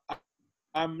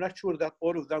 I'm not sure that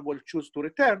all of them will choose to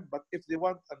return, but if they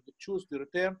want and choose to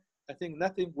return, I think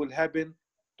nothing will happen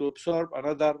to absorb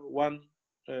another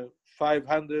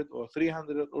 500 or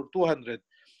 300 or 200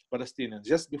 Palestinians.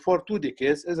 Just before 2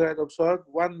 decades, Israel absorbed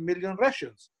 1 million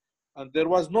Russians, and there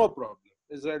was no problem.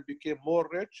 Israel became more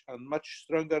rich and much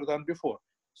stronger than before.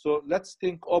 So let's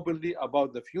think openly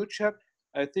about the future.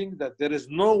 I think that there is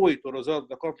no way to resolve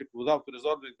the conflict without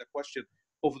resolving the question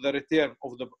of the return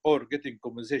of or getting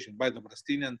compensation by the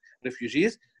Palestinian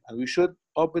refugees, and we should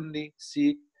openly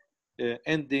seek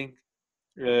ending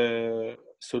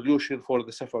solution for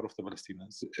the suffer of the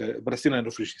Palestinian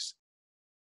refugees.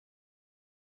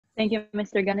 Thank you,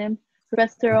 Mr. Ghanem.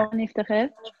 Professor Ophyr.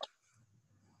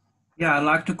 Yeah, I'd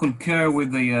like to concur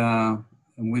with the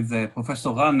Professor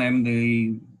Ghanem.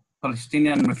 The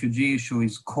Palestinian refugee issue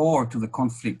is core to the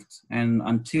conflict, and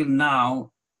until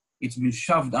now, it's been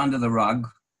shoved under the rug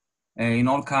in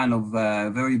all kind of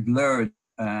very blurred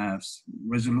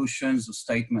resolutions or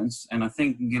statements. And I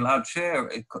think Gilad Sher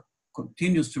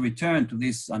continues to return to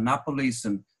this Annapolis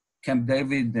and Camp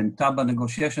David and Taba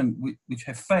negotiation, which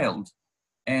have failed.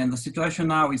 And the situation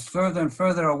now is further and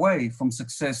further away from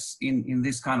success in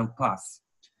this kind of path.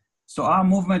 So our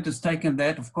movement has taken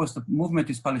that. Of course, the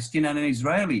movement is Palestinian and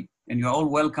Israeli, and you're all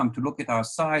welcome to look at our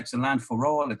sites, Land for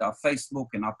All, at our Facebook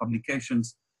and our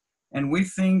publications. And we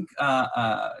think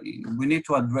we need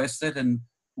to address it, and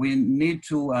we need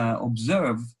to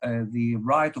observe the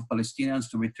right of Palestinians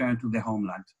to return to their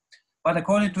homeland. But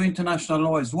according to international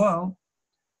law as well,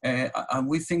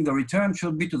 we think the return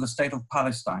should be to the state of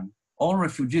Palestine. All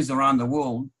refugees around the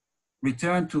world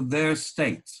return to their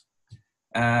state.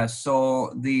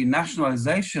 So the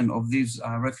nationalization of these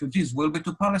refugees will be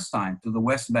to Palestine, to the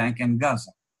West Bank and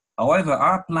Gaza. However,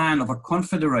 our plan of a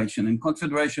confederation, and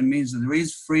confederation means that there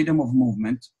is freedom of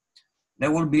movement, they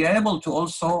will be able to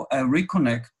also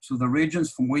reconnect to the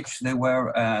regions from which they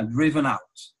were driven out.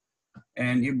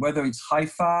 And whether it's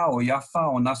Haifa or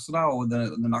Jaffa or Nasra or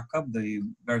the Nakab, the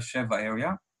Beersheba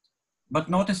area, but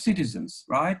not as citizens,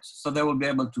 right? So they will be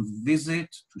able to visit,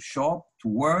 to shop, to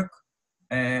work,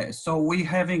 So we're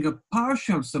having a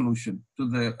partial solution to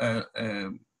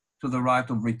the right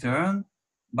of return,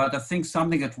 but I think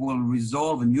something that will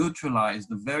resolve and neutralize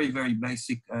the very, very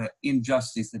basic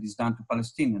injustice that is done to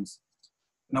Palestinians.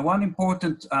 Now, one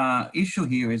important issue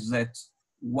here is that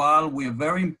while we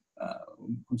are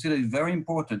consider it very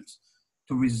important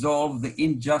to resolve the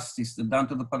injustice done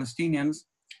to the Palestinians,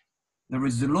 the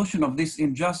resolution of this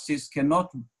injustice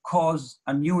cannot cause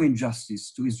a new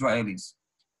injustice to Israelis.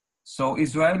 So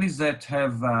Israelis that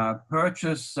have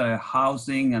purchased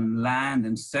housing and land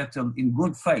and settled in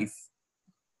good faith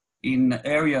in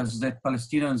areas that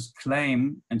Palestinians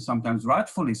claim, and sometimes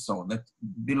rightfully so, that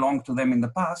belonged to them in the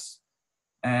past,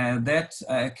 that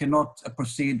cannot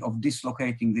proceed of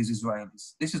dislocating these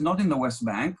Israelis. This is not in the West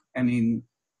Bank and in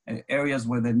areas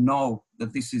where they know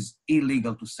that this is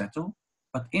illegal to settle,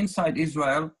 but inside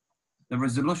Israel, the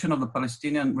resolution of the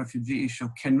Palestinian refugee issue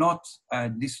cannot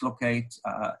dislocate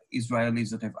Israelis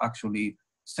that have actually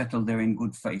settled there in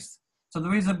good faith. So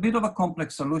there is a bit of a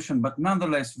complex solution, but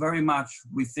nonetheless, very much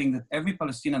we think that every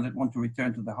Palestinian that wants to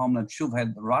return to the homeland should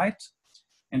have the right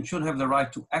and should have the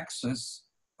right to access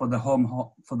for the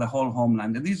whole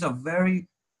homeland. And these are very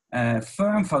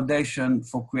firm foundation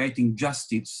for creating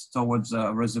justice towards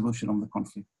a resolution of the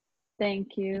conflict.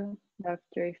 Thank you,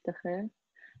 Dr. Ophyr.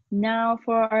 Now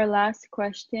for our last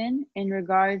question in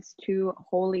regards to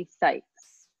holy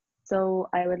sites. So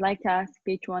I would like to ask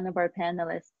each one of our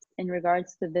panelists in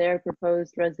regards to their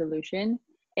proposed resolution.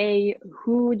 A,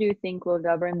 who do you think will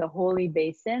govern the Holy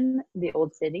Basin, the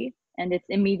Old City, and its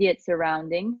immediate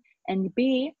surrounding? And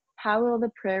B, how will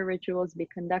the prayer rituals be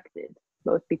conducted,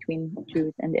 both between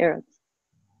Jews and Arabs?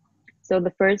 So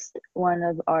the first one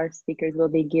of our speakers will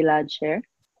be Gilad Sher.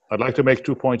 I'd like to make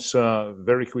 2 points,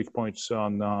 very quick points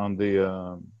on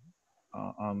the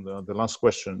last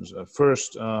questions.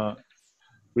 First,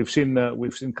 we've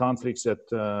seen conflicts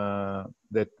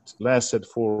that lasted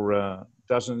for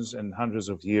dozens and hundreds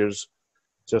of years.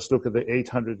 Just look at the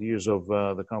 800 years of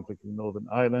the conflict in Northern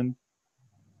Ireland,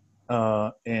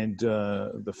 and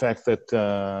the fact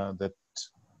that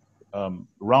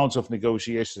rounds of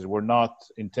negotiations were not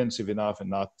intensive enough and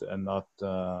not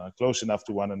close enough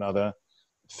to one another.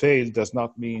 Failed does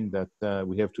not mean that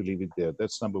we have to leave it there.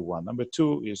 That's number one. Number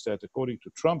two is that according to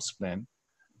Trump's plan,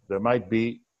 there might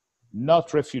be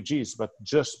not refugees, but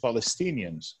just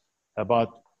Palestinians,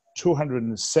 about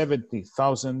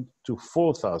 270,000 to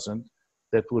 4,000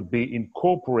 that would be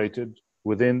incorporated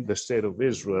within the state of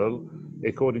Israel,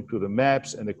 according to the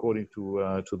maps and according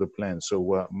to the plan.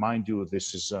 So mind you,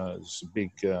 this is a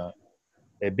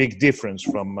big difference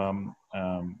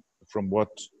from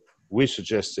what we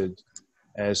suggested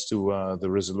as to the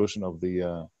resolution of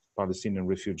the Palestinian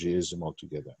refugeeism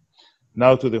altogether.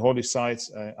 Now to the holy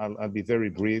sites, I'll be very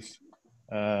brief.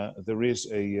 There is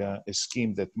a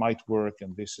scheme that might work,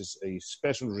 and this is a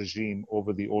special regime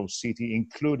over the old city,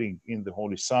 including in the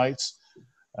holy sites,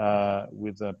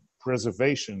 with the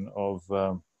preservation of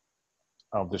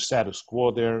the status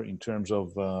quo there in terms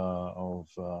of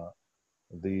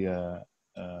the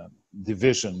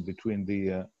division between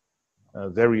the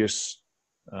various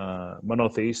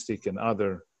monotheistic and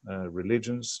other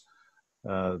religions.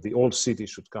 The old city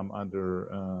should come under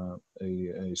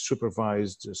a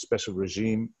supervised special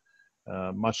regime,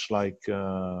 much like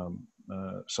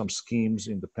some schemes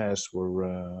in the past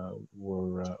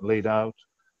were laid out.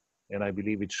 And I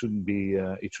believe it shouldn't be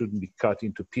cut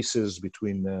into pieces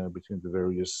between the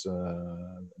various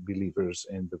believers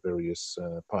and the various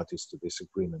parties to this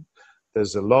agreement.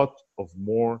 There's a lot of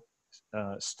more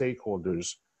stakeholders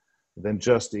than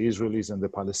just the Israelis and the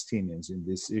Palestinians in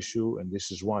this issue, and this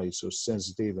is why it's so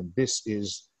sensitive, and this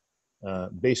is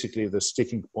basically the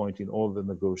sticking point in all the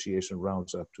negotiation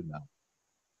rounds up to now.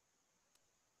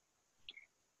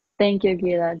 Thank you,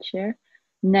 Gilad Sher.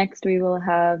 Next, we will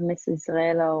have Mrs.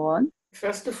 Israel Aron.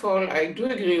 First of all, I do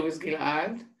agree with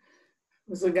Gilad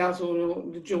with regard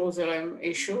to the Jerusalem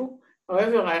issue.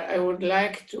 However, I would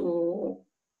like to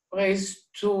raise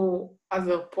two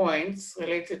other points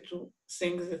related to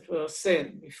things that were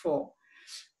said before.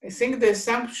 I think the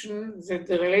assumption that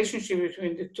the relationship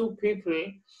between the two people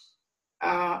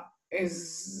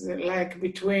is like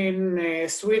between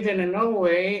Sweden and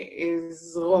Norway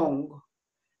is wrong.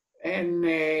 And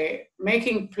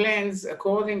making plans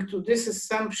according to this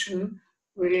assumption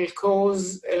will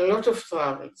cause a lot of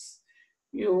troubles.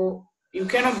 You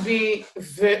cannot be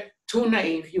too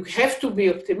naive. You have to be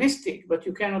optimistic, but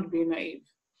you cannot be naive.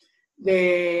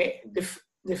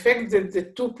 The fact that the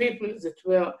two people that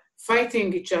were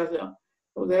fighting each other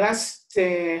for the last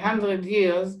 100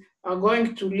 years are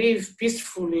going to live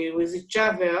peacefully with each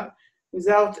other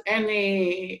without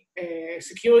any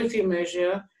security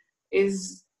measure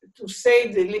is, to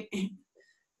say the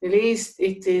least,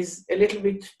 it is a little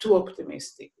bit too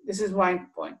optimistic. This is one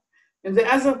point. And the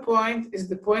other point is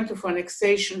the point of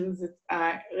annexation that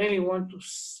I really want to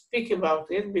speak about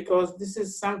it, because this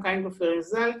is some kind of a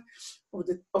result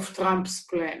of Trump's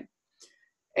plan.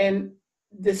 And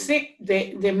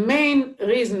the main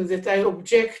reason that I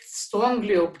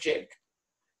strongly object,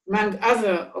 among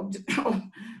other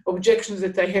objections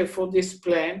that I have for this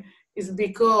plan, is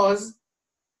because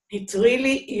it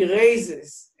really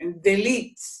erases and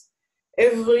deletes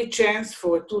every chance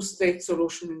for a two-state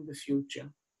solution in the future,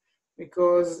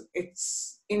 because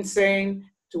it's insane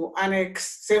to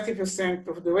annex 30%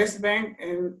 of the West Bank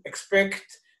and expect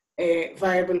a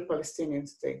viable Palestinian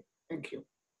state. Thank you.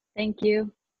 Thank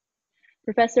you.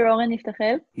 Professor Oren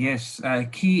Iftachel? Yes, a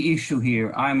key issue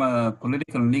here. I'm a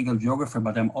political and legal geographer,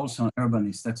 but I'm also an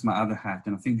urbanist. That's my other hat.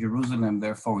 And I think Jerusalem,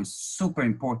 therefore, is super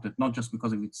important, not just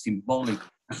because of its symbolic,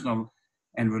 national,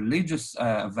 and religious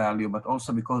value, but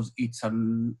also because it's a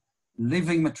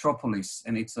living metropolis,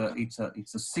 and it's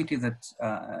a city that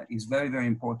is very, very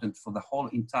important for the whole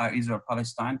entire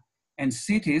Israel-Palestine. And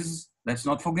cities, let's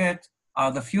not forget,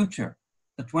 are the future.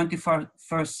 The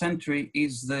 21st century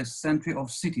is the century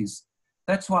of cities.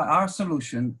 That's why our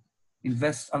solution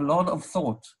invests a lot of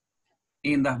thought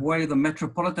in the way the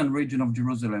metropolitan region of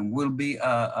Jerusalem will be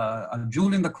a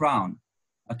jewel in the crown,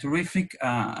 a terrific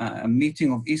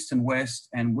meeting of East and West,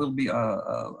 and will be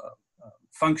a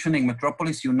functioning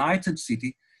metropolis, united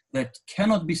city that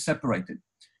cannot be separated.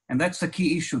 And that's the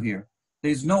key issue here.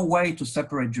 There's no way to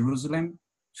separate Jerusalem,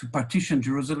 to partition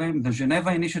Jerusalem. The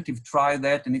Geneva Initiative tried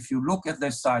that, and if you look at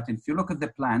their site, and if you look at the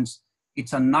plans,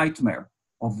 it's a nightmare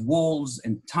of walls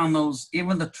and tunnels.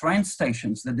 Even the train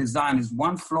stations, the design is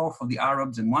one floor for the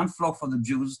Arabs and one floor for the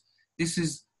Jews. This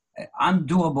is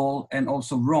undoable and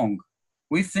also wrong.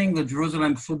 We think that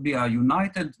Jerusalem should be a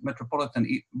united metropolitan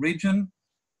region,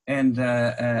 and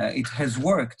it has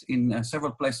worked in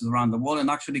several places around the world, and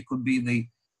actually could be the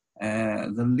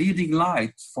leading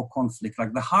light for conflict.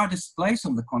 Like the hardest place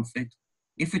of the conflict,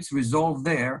 if it's resolved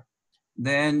there,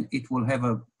 then it will have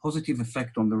a positive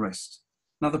effect on the rest.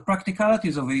 Now, the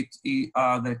practicalities of it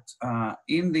are that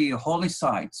in the holy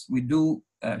sites, we do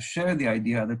share the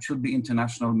idea that should be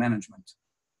international management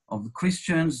of the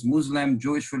Christians, Muslim,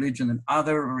 Jewish religion, and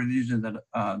other religions that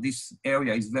this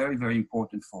area is very, very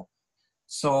important for.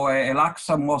 So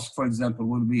Al-Aqsa Mosque, for example,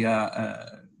 will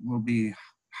be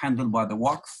handled by the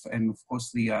Waqf, and of course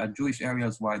the Jewish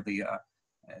areas by the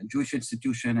Jewish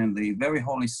institution, and the very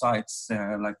holy sites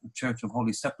like the Church of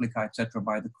Holy Sepulchre, etc.,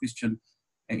 by the Christian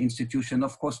institution,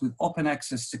 of course, with open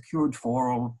access, secured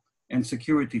for all, and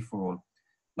security for all.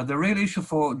 But the real issue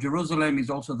for Jerusalem is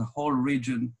also the whole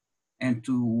region, and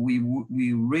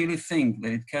we really think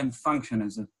that it can function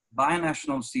as a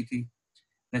binational city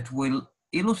that will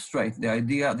illustrate the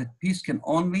idea that peace can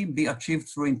only be achieved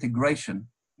through integration,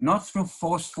 not through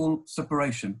forceful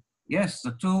separation. Yes,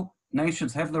 the two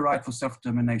nations have the right for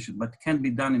self-determination, but can be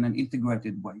done in an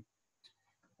integrated way.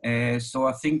 So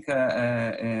I think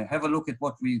have a look at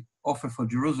what we offer for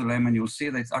Jerusalem, and you'll see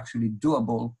that it's actually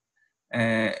doable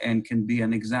and can be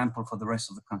an example for the rest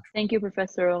of the country. Thank you,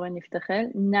 Professor Oren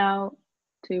Iftachel. Now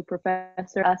to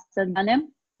Professor Asad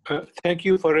Ghanem. Thank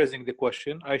you for raising the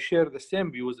question. I share the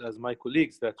same views as my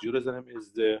colleagues that Jerusalem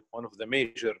is one of the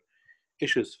major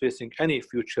issues facing any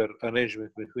future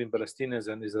arrangement between Palestinians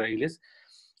and Israelis.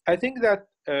 I think that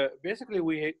basically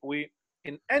we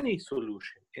in any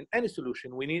solution,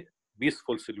 we need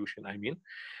peaceful solution. I mean,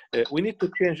 we need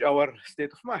to change our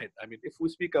state of mind. I mean, if we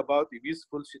speak about a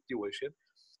peaceful situation,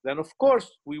 then of course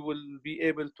we will be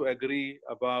able to agree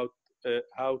about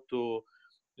how to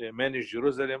manage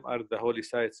Jerusalem or the holy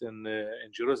sites in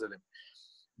Jerusalem.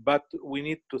 But we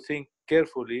need to think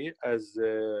carefully, as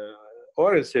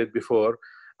Oren said before,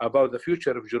 about the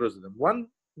future of Jerusalem.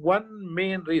 One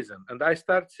main reason, and I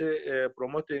start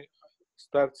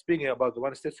speaking about the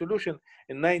one-state solution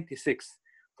in '96,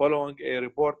 following a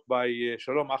report by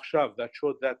Shalom Achshav that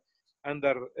showed that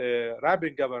under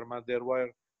Rabin government there were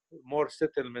more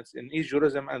settlements in East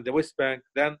Jerusalem and the West Bank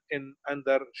than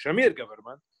under Shamir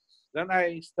government. Then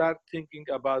I start thinking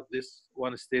about this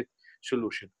one-state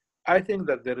solution. I think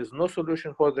that there is no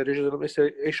solution for the Jerusalem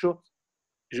issue.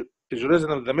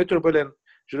 Jerusalem, the metropolitan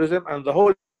Jerusalem, and the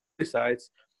holy sites,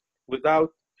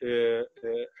 without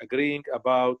agreeing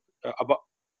about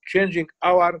changing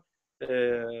our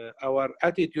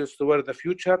attitudes toward the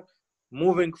future,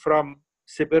 moving from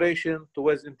separation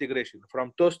towards integration,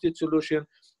 from two-state solution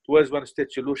towards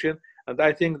one-state solution. And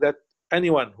I think that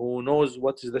anyone who knows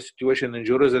what is the situation in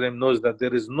Jerusalem knows that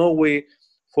there is no way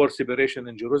for separation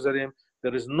in Jerusalem.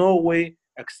 There is no way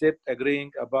except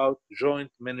agreeing about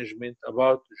joint management,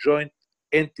 about joint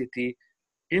entity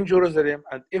in Jerusalem.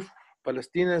 And if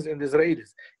Palestinians and Israelis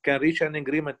can reach an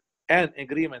agreement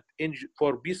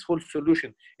for peaceful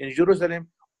solution in Jerusalem,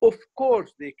 of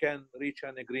course they can reach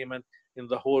an agreement in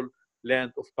the whole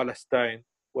land of Palestine,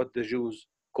 what the Jews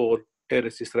call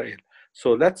Eretz Israel.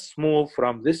 So let's move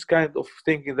from this kind of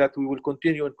thinking that we will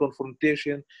continue in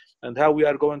confrontation and how we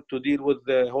are going to deal with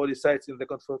the holy sites in the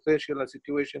confrontational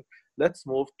situation. Let's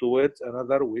move towards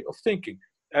another way of thinking.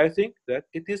 I think that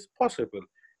it is possible,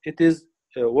 it is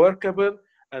workable,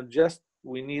 and just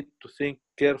we need to think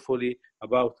carefully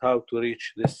about how to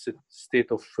reach this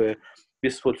state of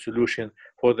peaceful solution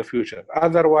for the future.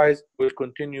 Otherwise, we'll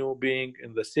continue being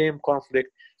in the same conflict.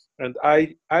 And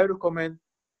I recommend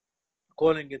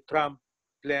calling it Trump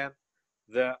plan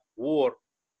the war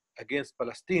against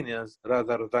Palestinians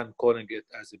rather than calling it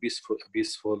as a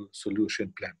peaceful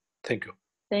solution plan. Thank you.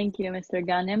 Thank you, Mr.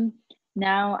 Ghanem.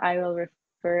 Now I will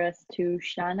refer us to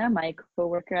Shana, my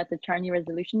co-worker at the Charney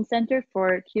Resolution Center,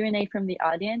 for Q&A from the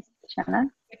audience. Shana?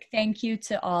 Thank you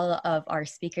to all of our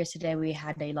speakers today. We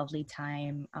had a lovely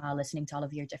time listening to all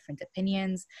of your different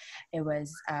opinions. It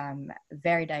was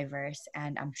very diverse,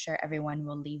 and I'm sure everyone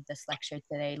will leave this lecture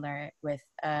today with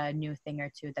a new thing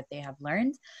or two that they have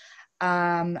learned.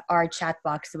 Our chat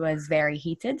box was very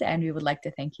heated, and we would like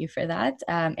to thank you for that.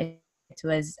 It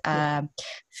was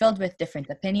filled with different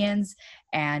opinions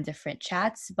and different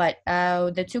chats, but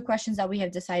the two questions that we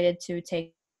have decided to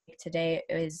take today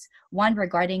is one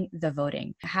regarding the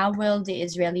voting. How will the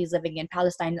Israelis living in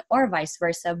Palestine or vice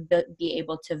versa be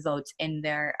able to vote in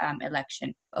their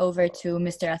election? Over to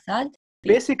Mr. Assad.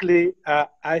 Basically,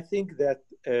 I think that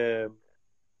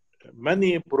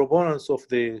many proponents of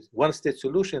the one-state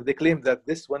solution, they claim that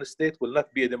this one state will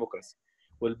not be a democracy,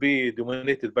 will be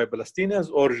dominated by Palestinians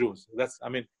or Jews. That's, I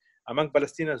mean, among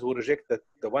Palestinians who reject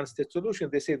the one-state solution,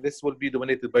 they say this will be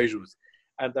dominated by Jews.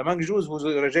 And among Jews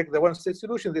who reject the one-state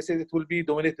solution, they say it will be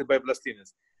dominated by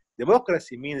Palestinians.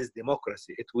 Democracy means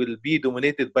democracy. It will be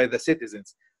dominated by the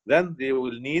citizens. Then they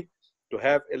will need to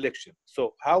have election.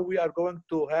 So how we are going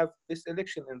to have this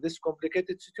election in this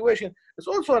complicated situation is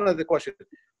also another question.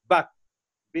 But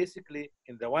basically,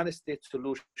 in the one-state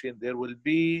solution, there will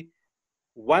be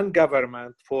one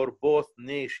government for both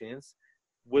nations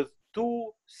with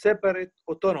two separate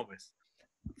autonomies.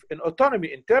 In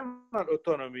autonomy, internal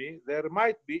autonomy, there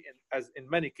might be, as in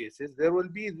many cases, there will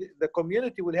be, the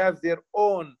community will have their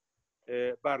own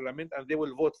parliament, and they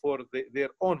will vote for their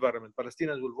own parliament.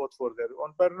 Palestinians will vote for their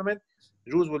own parliament.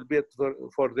 Jews will vote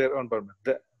for their own parliament.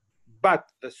 But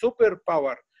the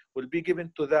superpower will be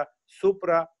given to the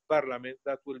supra parliament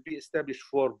that will be established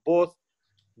for both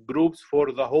groups,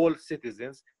 for the whole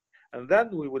citizens. And then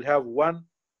we will have one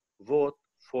vote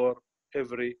for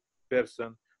every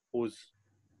person who's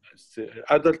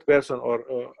adult person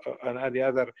or any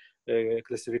other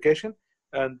classification.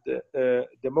 And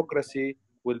democracy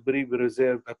will be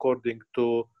reserved according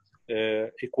to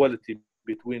equality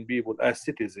between people as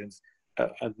citizens,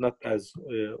 and not as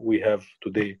we have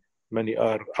today. Many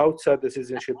are outside the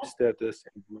citizenship status,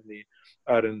 and many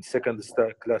are in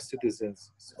second-class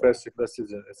citizens, first-class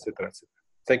citizens, etc., etc.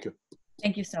 Thank you.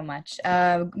 Thank you so much.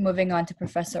 Moving on to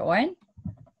Professor Oren.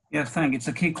 Yeah, thank you. It's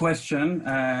a key question.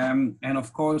 And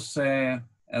of course,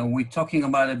 we're talking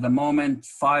about at the moment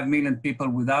 5 million people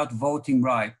without voting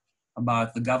right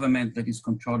about the government that is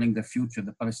controlling the future.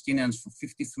 The Palestinians for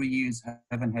 53 years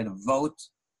haven't had a vote.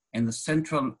 And the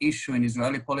central issue in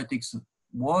Israeli politics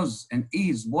was and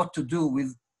is what to do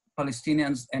with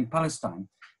Palestinians and Palestine.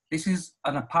 This is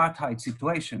an apartheid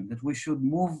situation that we should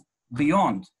move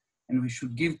beyond, and we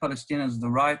should give Palestinians the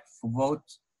right to vote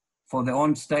for their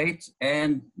own state.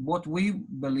 And what we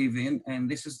believe in, and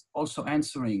this is also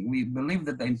answering, we believe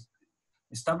that the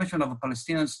establishment of a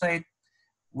Palestinian state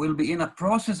will be in a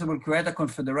process that will create a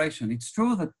confederation. It's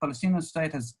true that Palestinian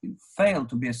state has failed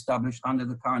to be established under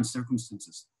the current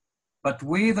circumstances. But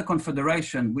with a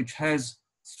confederation which has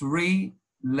 3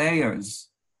 layers,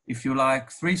 if you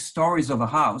like, 3 stories of a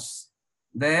house,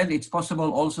 then it's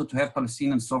possible also to have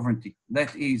Palestinian sovereignty.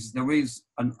 That is, there is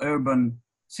an urban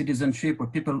citizenship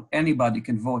where anybody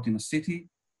can vote in a city,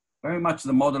 very much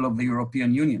the model of the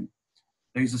European Union.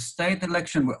 There is a state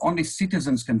election where only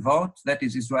citizens can vote. That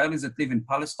is, Israelis that live in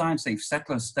Palestine, say if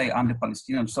settlers stay under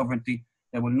Palestinian sovereignty,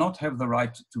 they will not have the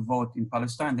right to vote in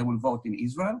Palestine, they will vote in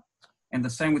Israel. And the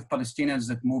same with Palestinians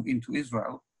that move into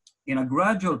Israel in a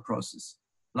gradual process,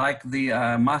 like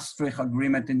the Maastricht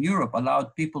Agreement in Europe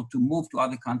allowed people to move to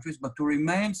other countries, but to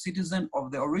remain citizen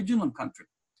of the original country.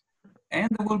 And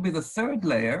there will be the third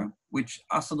layer, which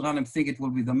Assad Ghanem think it will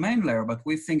be the main layer, but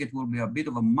we think it will be a bit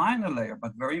of a minor layer,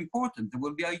 but very important. There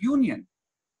will be a union.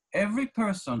 Every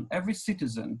person, every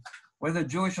citizen, whether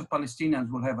Jewish or Palestinians,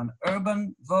 will have an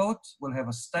urban vote, will have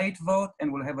a state vote,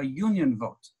 and will have a union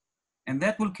vote. And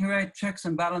that will create checks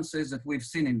and balances that we've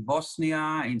seen in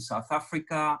Bosnia, in South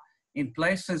Africa, in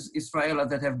places, Israel,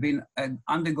 that have been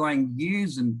undergoing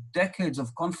years and decades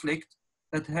of conflict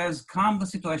that has calmed the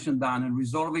situation down and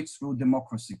resolved it through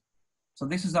democracy. So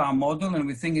this is our model, and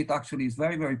we think it actually is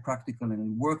very, very practical, and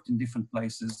it worked in different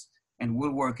places and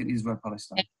will work in Israel,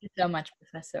 Palestine. Thank you so much,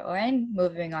 Professor Oren.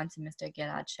 Moving on to Mr.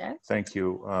 Gilad Shev. Thank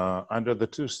you. Under the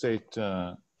two-state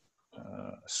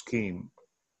scheme,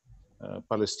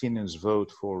 Palestinians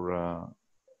vote for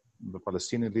the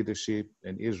Palestinian leadership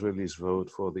and Israelis vote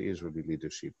for the Israeli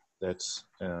leadership. That's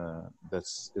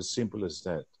as simple as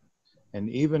that. And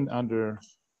even under,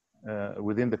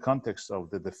 within the context of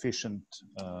the deficient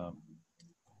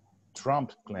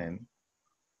Trump plan,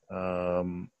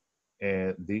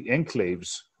 the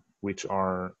enclaves, which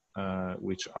are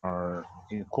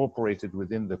incorporated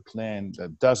within the plan,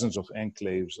 dozens of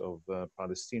enclaves of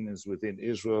Palestinians within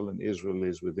Israel and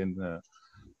Israelis within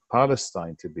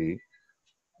Palestine to be,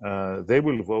 they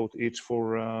will vote each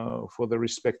for the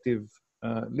respective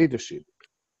leadership.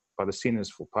 Palestinians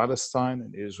for Palestine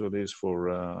and Israelis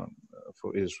for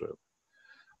Israel.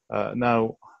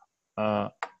 Now,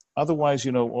 otherwise,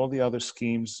 you know, all the other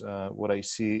schemes, what I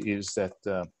see is that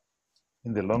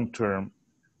in the long term,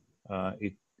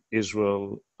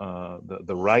 Israel,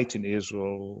 the right in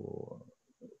Israel,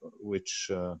 which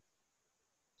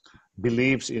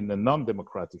believes in a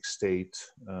non-democratic state,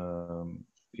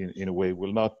 in a way, it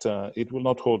will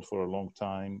not hold for a long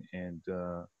time, and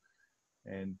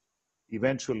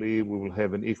eventually we will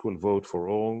have an equal vote for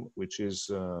all, which is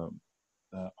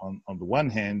on the one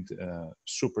hand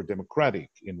super democratic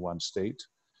in one state,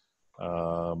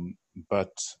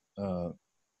 but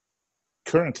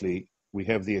currently we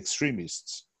have the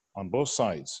extremists on both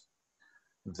sides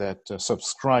that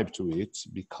subscribe to it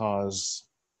because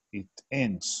it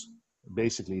ends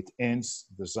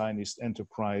the Zionist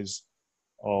enterprise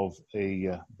of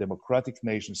a democratic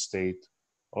nation state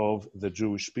of the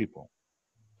Jewish people,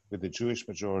 with the Jewish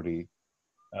majority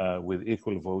with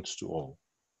equal votes to all.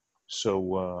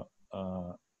 So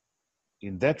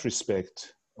in that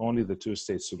respect, only the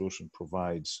two-state solution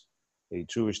provides a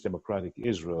Jewish democratic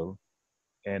Israel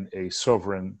and a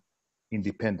sovereign,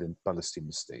 independent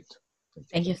Palestinian state.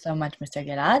 Thank you so much, Mr.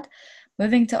 Gilad.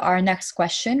 Moving to our next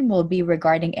question will be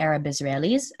regarding Arab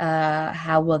Israelis.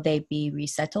 How will they be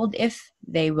resettled, if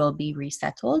they will be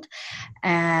resettled?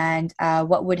 And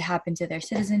what would happen to their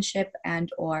citizenship and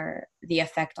or the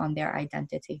effect on their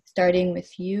identity? Starting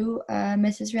with you,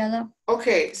 Mrs. Rella.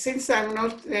 Okay, since I'm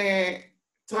not a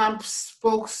Trump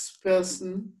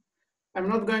spokesperson, I'm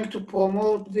not going to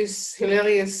promote this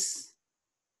hilarious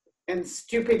and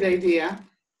stupid idea,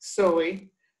 sorry.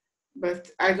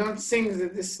 But I don't think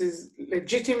that this is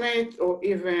legitimate or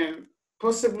even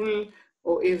possible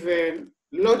or even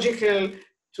logical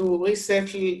to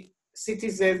resettle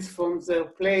citizens from their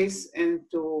place and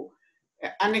to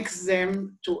annex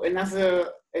them to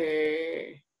another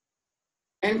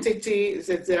entity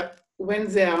that when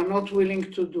they are not willing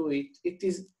to do it. It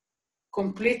is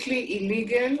completely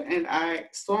illegal and I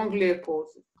strongly oppose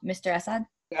it. Mr. Assad?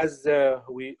 As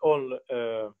we all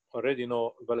already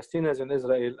know, Palestinians and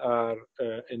Israel are,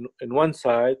 in one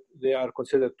side, they are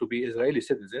considered to be Israeli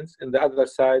citizens. In the other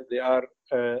side, they are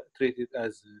treated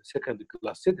as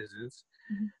second-class citizens.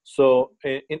 Mm-hmm. So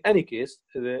in any case,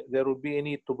 there will be a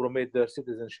need to promote their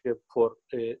citizenship for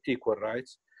equal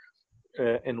rights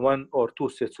in one or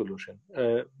two-state solution.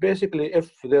 Basically,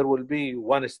 if there will be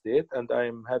one state, and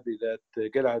I'm happy that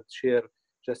Gilad Shev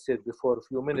just said before a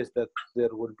few minutes that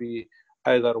there will be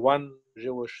either one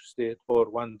Jewish state or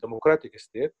one democratic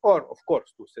state, or of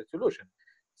course two-state solution.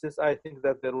 Since I think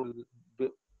that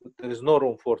there is no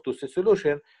room for two-state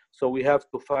solution, so we have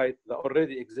to fight the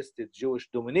already existed Jewish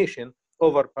domination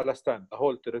over Palestine, the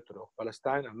whole territory of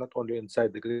Palestine, and not only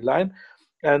inside the Green Line.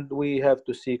 And we have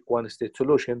to seek one-state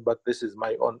solution, but this is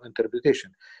my own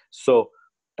interpretation. So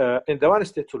in the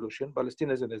one-state solution,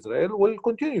 Palestinians and Israel will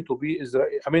continue to be Israel.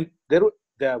 I mean,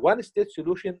 the one-state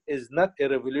solution is not a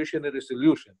revolutionary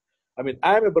solution. I mean,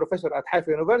 I'm a professor at Haifa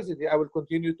University. I will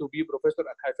continue to be a professor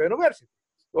at Haifa University.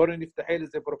 Or if Tahil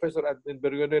is a professor at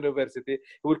Ben-Gurion University,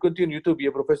 he will continue to be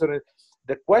a professor.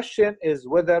 The question is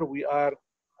whether we are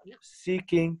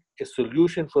seeking a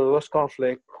solution for this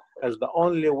conflict as the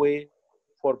only way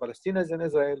for Palestinians in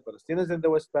Israel, Palestinians in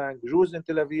the West Bank, Jews in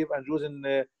Tel Aviv, and Jews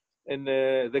in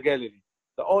the Galilee.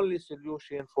 the only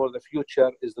solution for the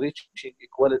future is reaching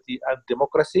equality and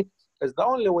democracy, as the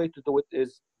only way to do it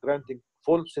is granting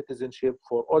full citizenship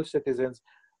for all citizens,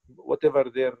 whatever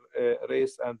their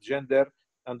race and gender.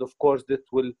 And of course, that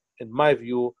will, in my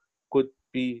view, could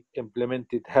be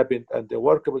implemented, happen, and the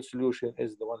workable solution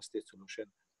is the one-state solution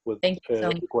with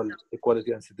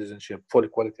equality and citizenship, full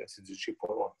equality and citizenship for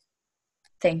all.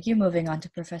 Thank you. Moving on to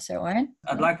Professor Oren.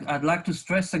 I'd like to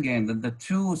stress again that the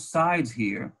two sides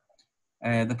here,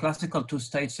 the classical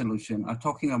two-state solution, are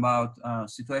talking about a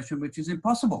situation which is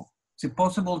impossible. It's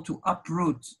impossible to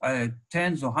uproot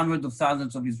tens or hundreds of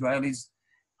thousands of Israelis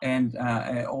and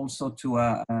also to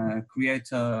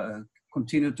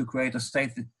continue to create a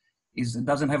state that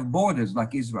doesn't have borders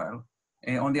like Israel.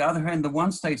 On the other hand, the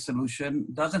one-state solution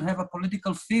doesn't have a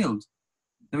political field.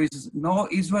 There is no,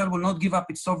 Israel will not give up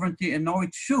its sovereignty, and no,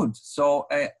 it should. So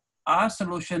our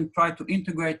solution tried to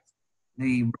integrate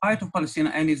the right of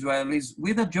Palestinians and Israelis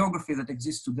with a geography that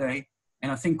exists today, and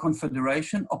I think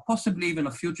confederation, or possibly even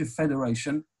a future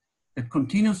federation that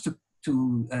continues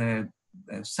to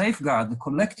safeguard the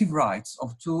collective rights of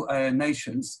two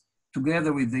nations,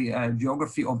 together with the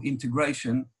geography of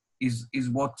integration, is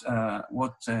what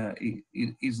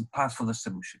is the path for the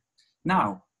solution. Now,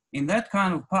 in that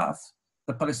kind of path,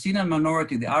 the Palestinian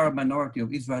minority, the Arab minority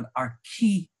of Israel are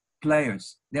key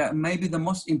players. They are maybe the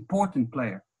most important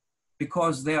player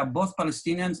because they are both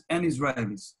Palestinians and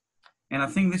Israelis. And I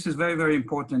think this is very, very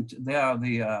important. They are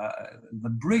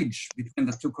the bridge between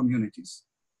the two communities.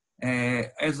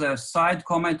 As a side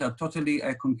comment, I totally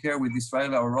concur with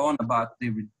Israel Aron about the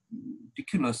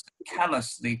ridiculous,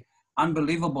 callous, the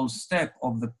unbelievable step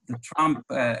of the Trump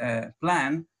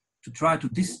plan to try to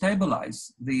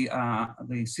destabilize the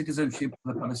citizenship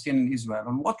of the Palestinian Israel.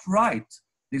 On what right?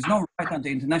 There's no right under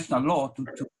international law to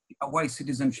take away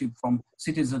citizenship from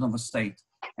citizens of a state.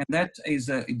 And that is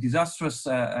a disastrous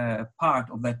part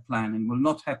of that plan and will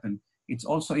not happen. It's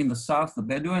also in the south, the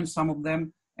Bedouins, some of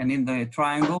them, and in the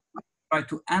triangle, try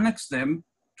to annex them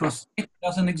to a state that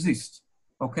doesn't exist,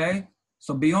 okay?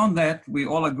 So beyond that, we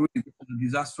all agree this is a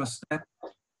disastrous step.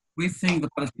 We think the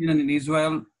Palestinians in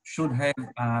Israel should have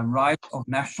a right of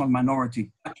national minority,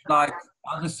 much like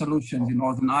other solutions in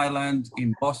Northern Ireland,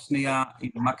 in Bosnia,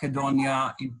 in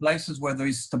Macedonia, in places where there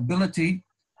is stability.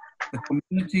 The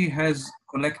community has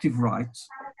collective rights,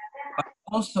 but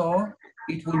also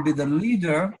it will be the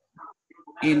leader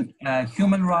in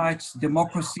human rights,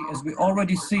 democracy, as we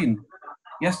already seen.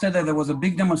 Yesterday, there was a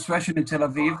big demonstration in Tel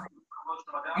Aviv,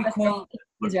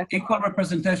 equal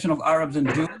representation of Arabs and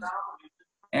Jews.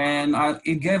 And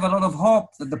it gave a lot of hope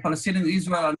that the Palestinians in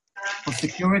Israel are for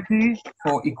security,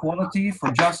 for equality, for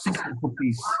justice, and for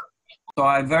peace. So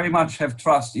I very much have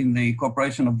trust in the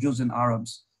cooperation of Jews and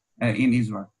Arabs in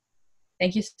Israel.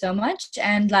 Thank you so much.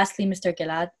 And lastly, Mr.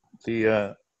 Gilad.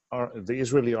 The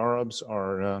Israeli Arabs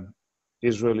are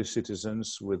Israeli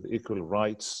citizens with equal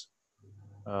rights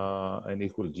and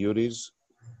equal duties.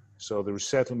 So the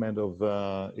resettlement of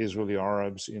Israeli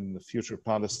Arabs in the future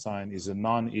Palestine is a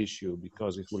non-issue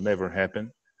because it will never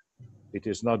happen. It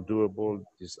is not doable,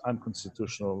 it is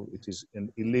unconstitutional, it is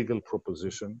an illegal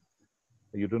proposition.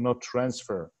 You do not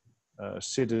transfer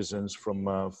citizens from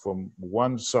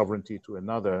one sovereignty to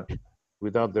another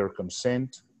without their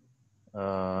consent.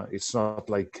 It's not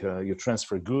like you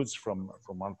transfer goods from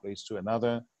one place to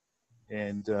another.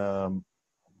 And,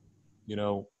 you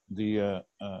know, the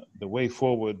way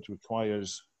forward requires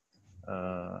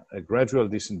a gradual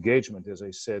disengagement, as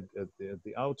I said at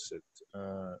the outset,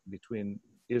 between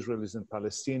Israelis and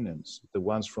Palestinians, the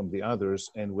ones from the others.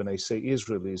 And when I say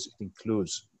Israelis, it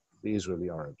includes the Israeli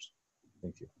Arabs.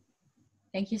 Thank you.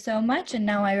 Thank you so much. And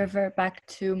now I revert back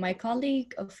to my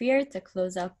colleague, Ophyr, to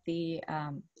close out the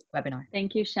webinar.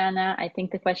 Thank you, Shana. I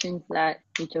think the questions that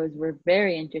you chose were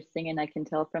very interesting, and I can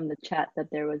tell from the chat that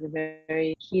there was a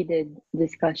very heated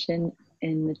discussion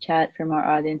in the chat from our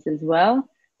audience as well.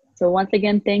 So once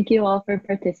again, thank you all for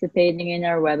participating in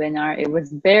our webinar. It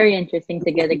was very interesting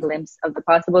to get a glimpse of the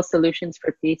possible solutions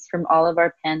for peace from all of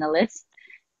our panelists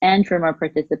and from our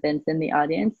participants in the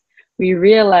audience. We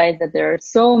realize that there are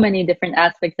so many different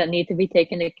aspects that need to be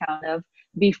taken account of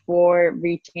before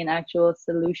reaching an actual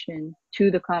solution to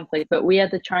the conflict. But we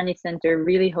at the Charney Center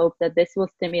really hope that this will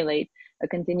stimulate a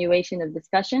continuation of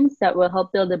discussions that will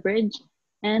help build a bridge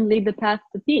and lead the path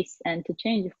to peace and to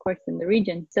change, of course, in the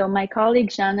region. So my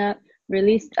colleague Shana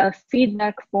released a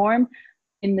feedback form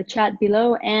in the chat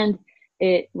below, and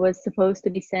it was supposed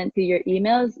to be sent to your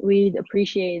emails. We'd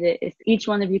appreciate it if each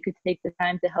one of you could take the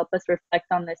time to help us reflect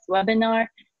on this webinar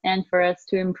and for us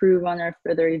to improve on our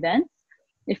further events.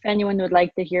 If anyone would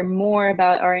like to hear more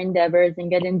about our endeavors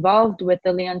and get involved with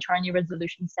the Leon Charney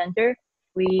Resolution Center,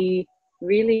 We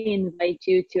really invite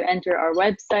you to enter our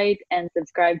website and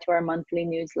subscribe to our monthly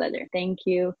newsletter. Thank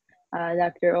you,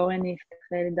 Dr. Oren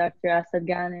Iftel, Dr. Asad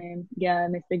Ghanem,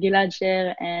 Mr. Gilad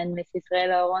Sher, and Ms.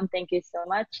 Israel Aron. Thank you so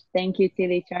much. Thank you,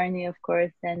 Leon Charney, of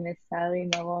course, and Ms. Sally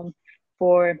Marom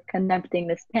for conducting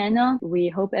this panel. We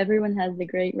hope everyone has a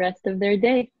great rest of their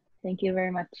day. Thank you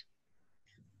very much.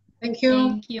 Thank you.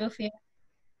 Thank you, Ophyr.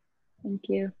 Thank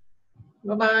you.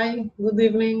 Bye-bye. Good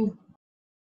evening.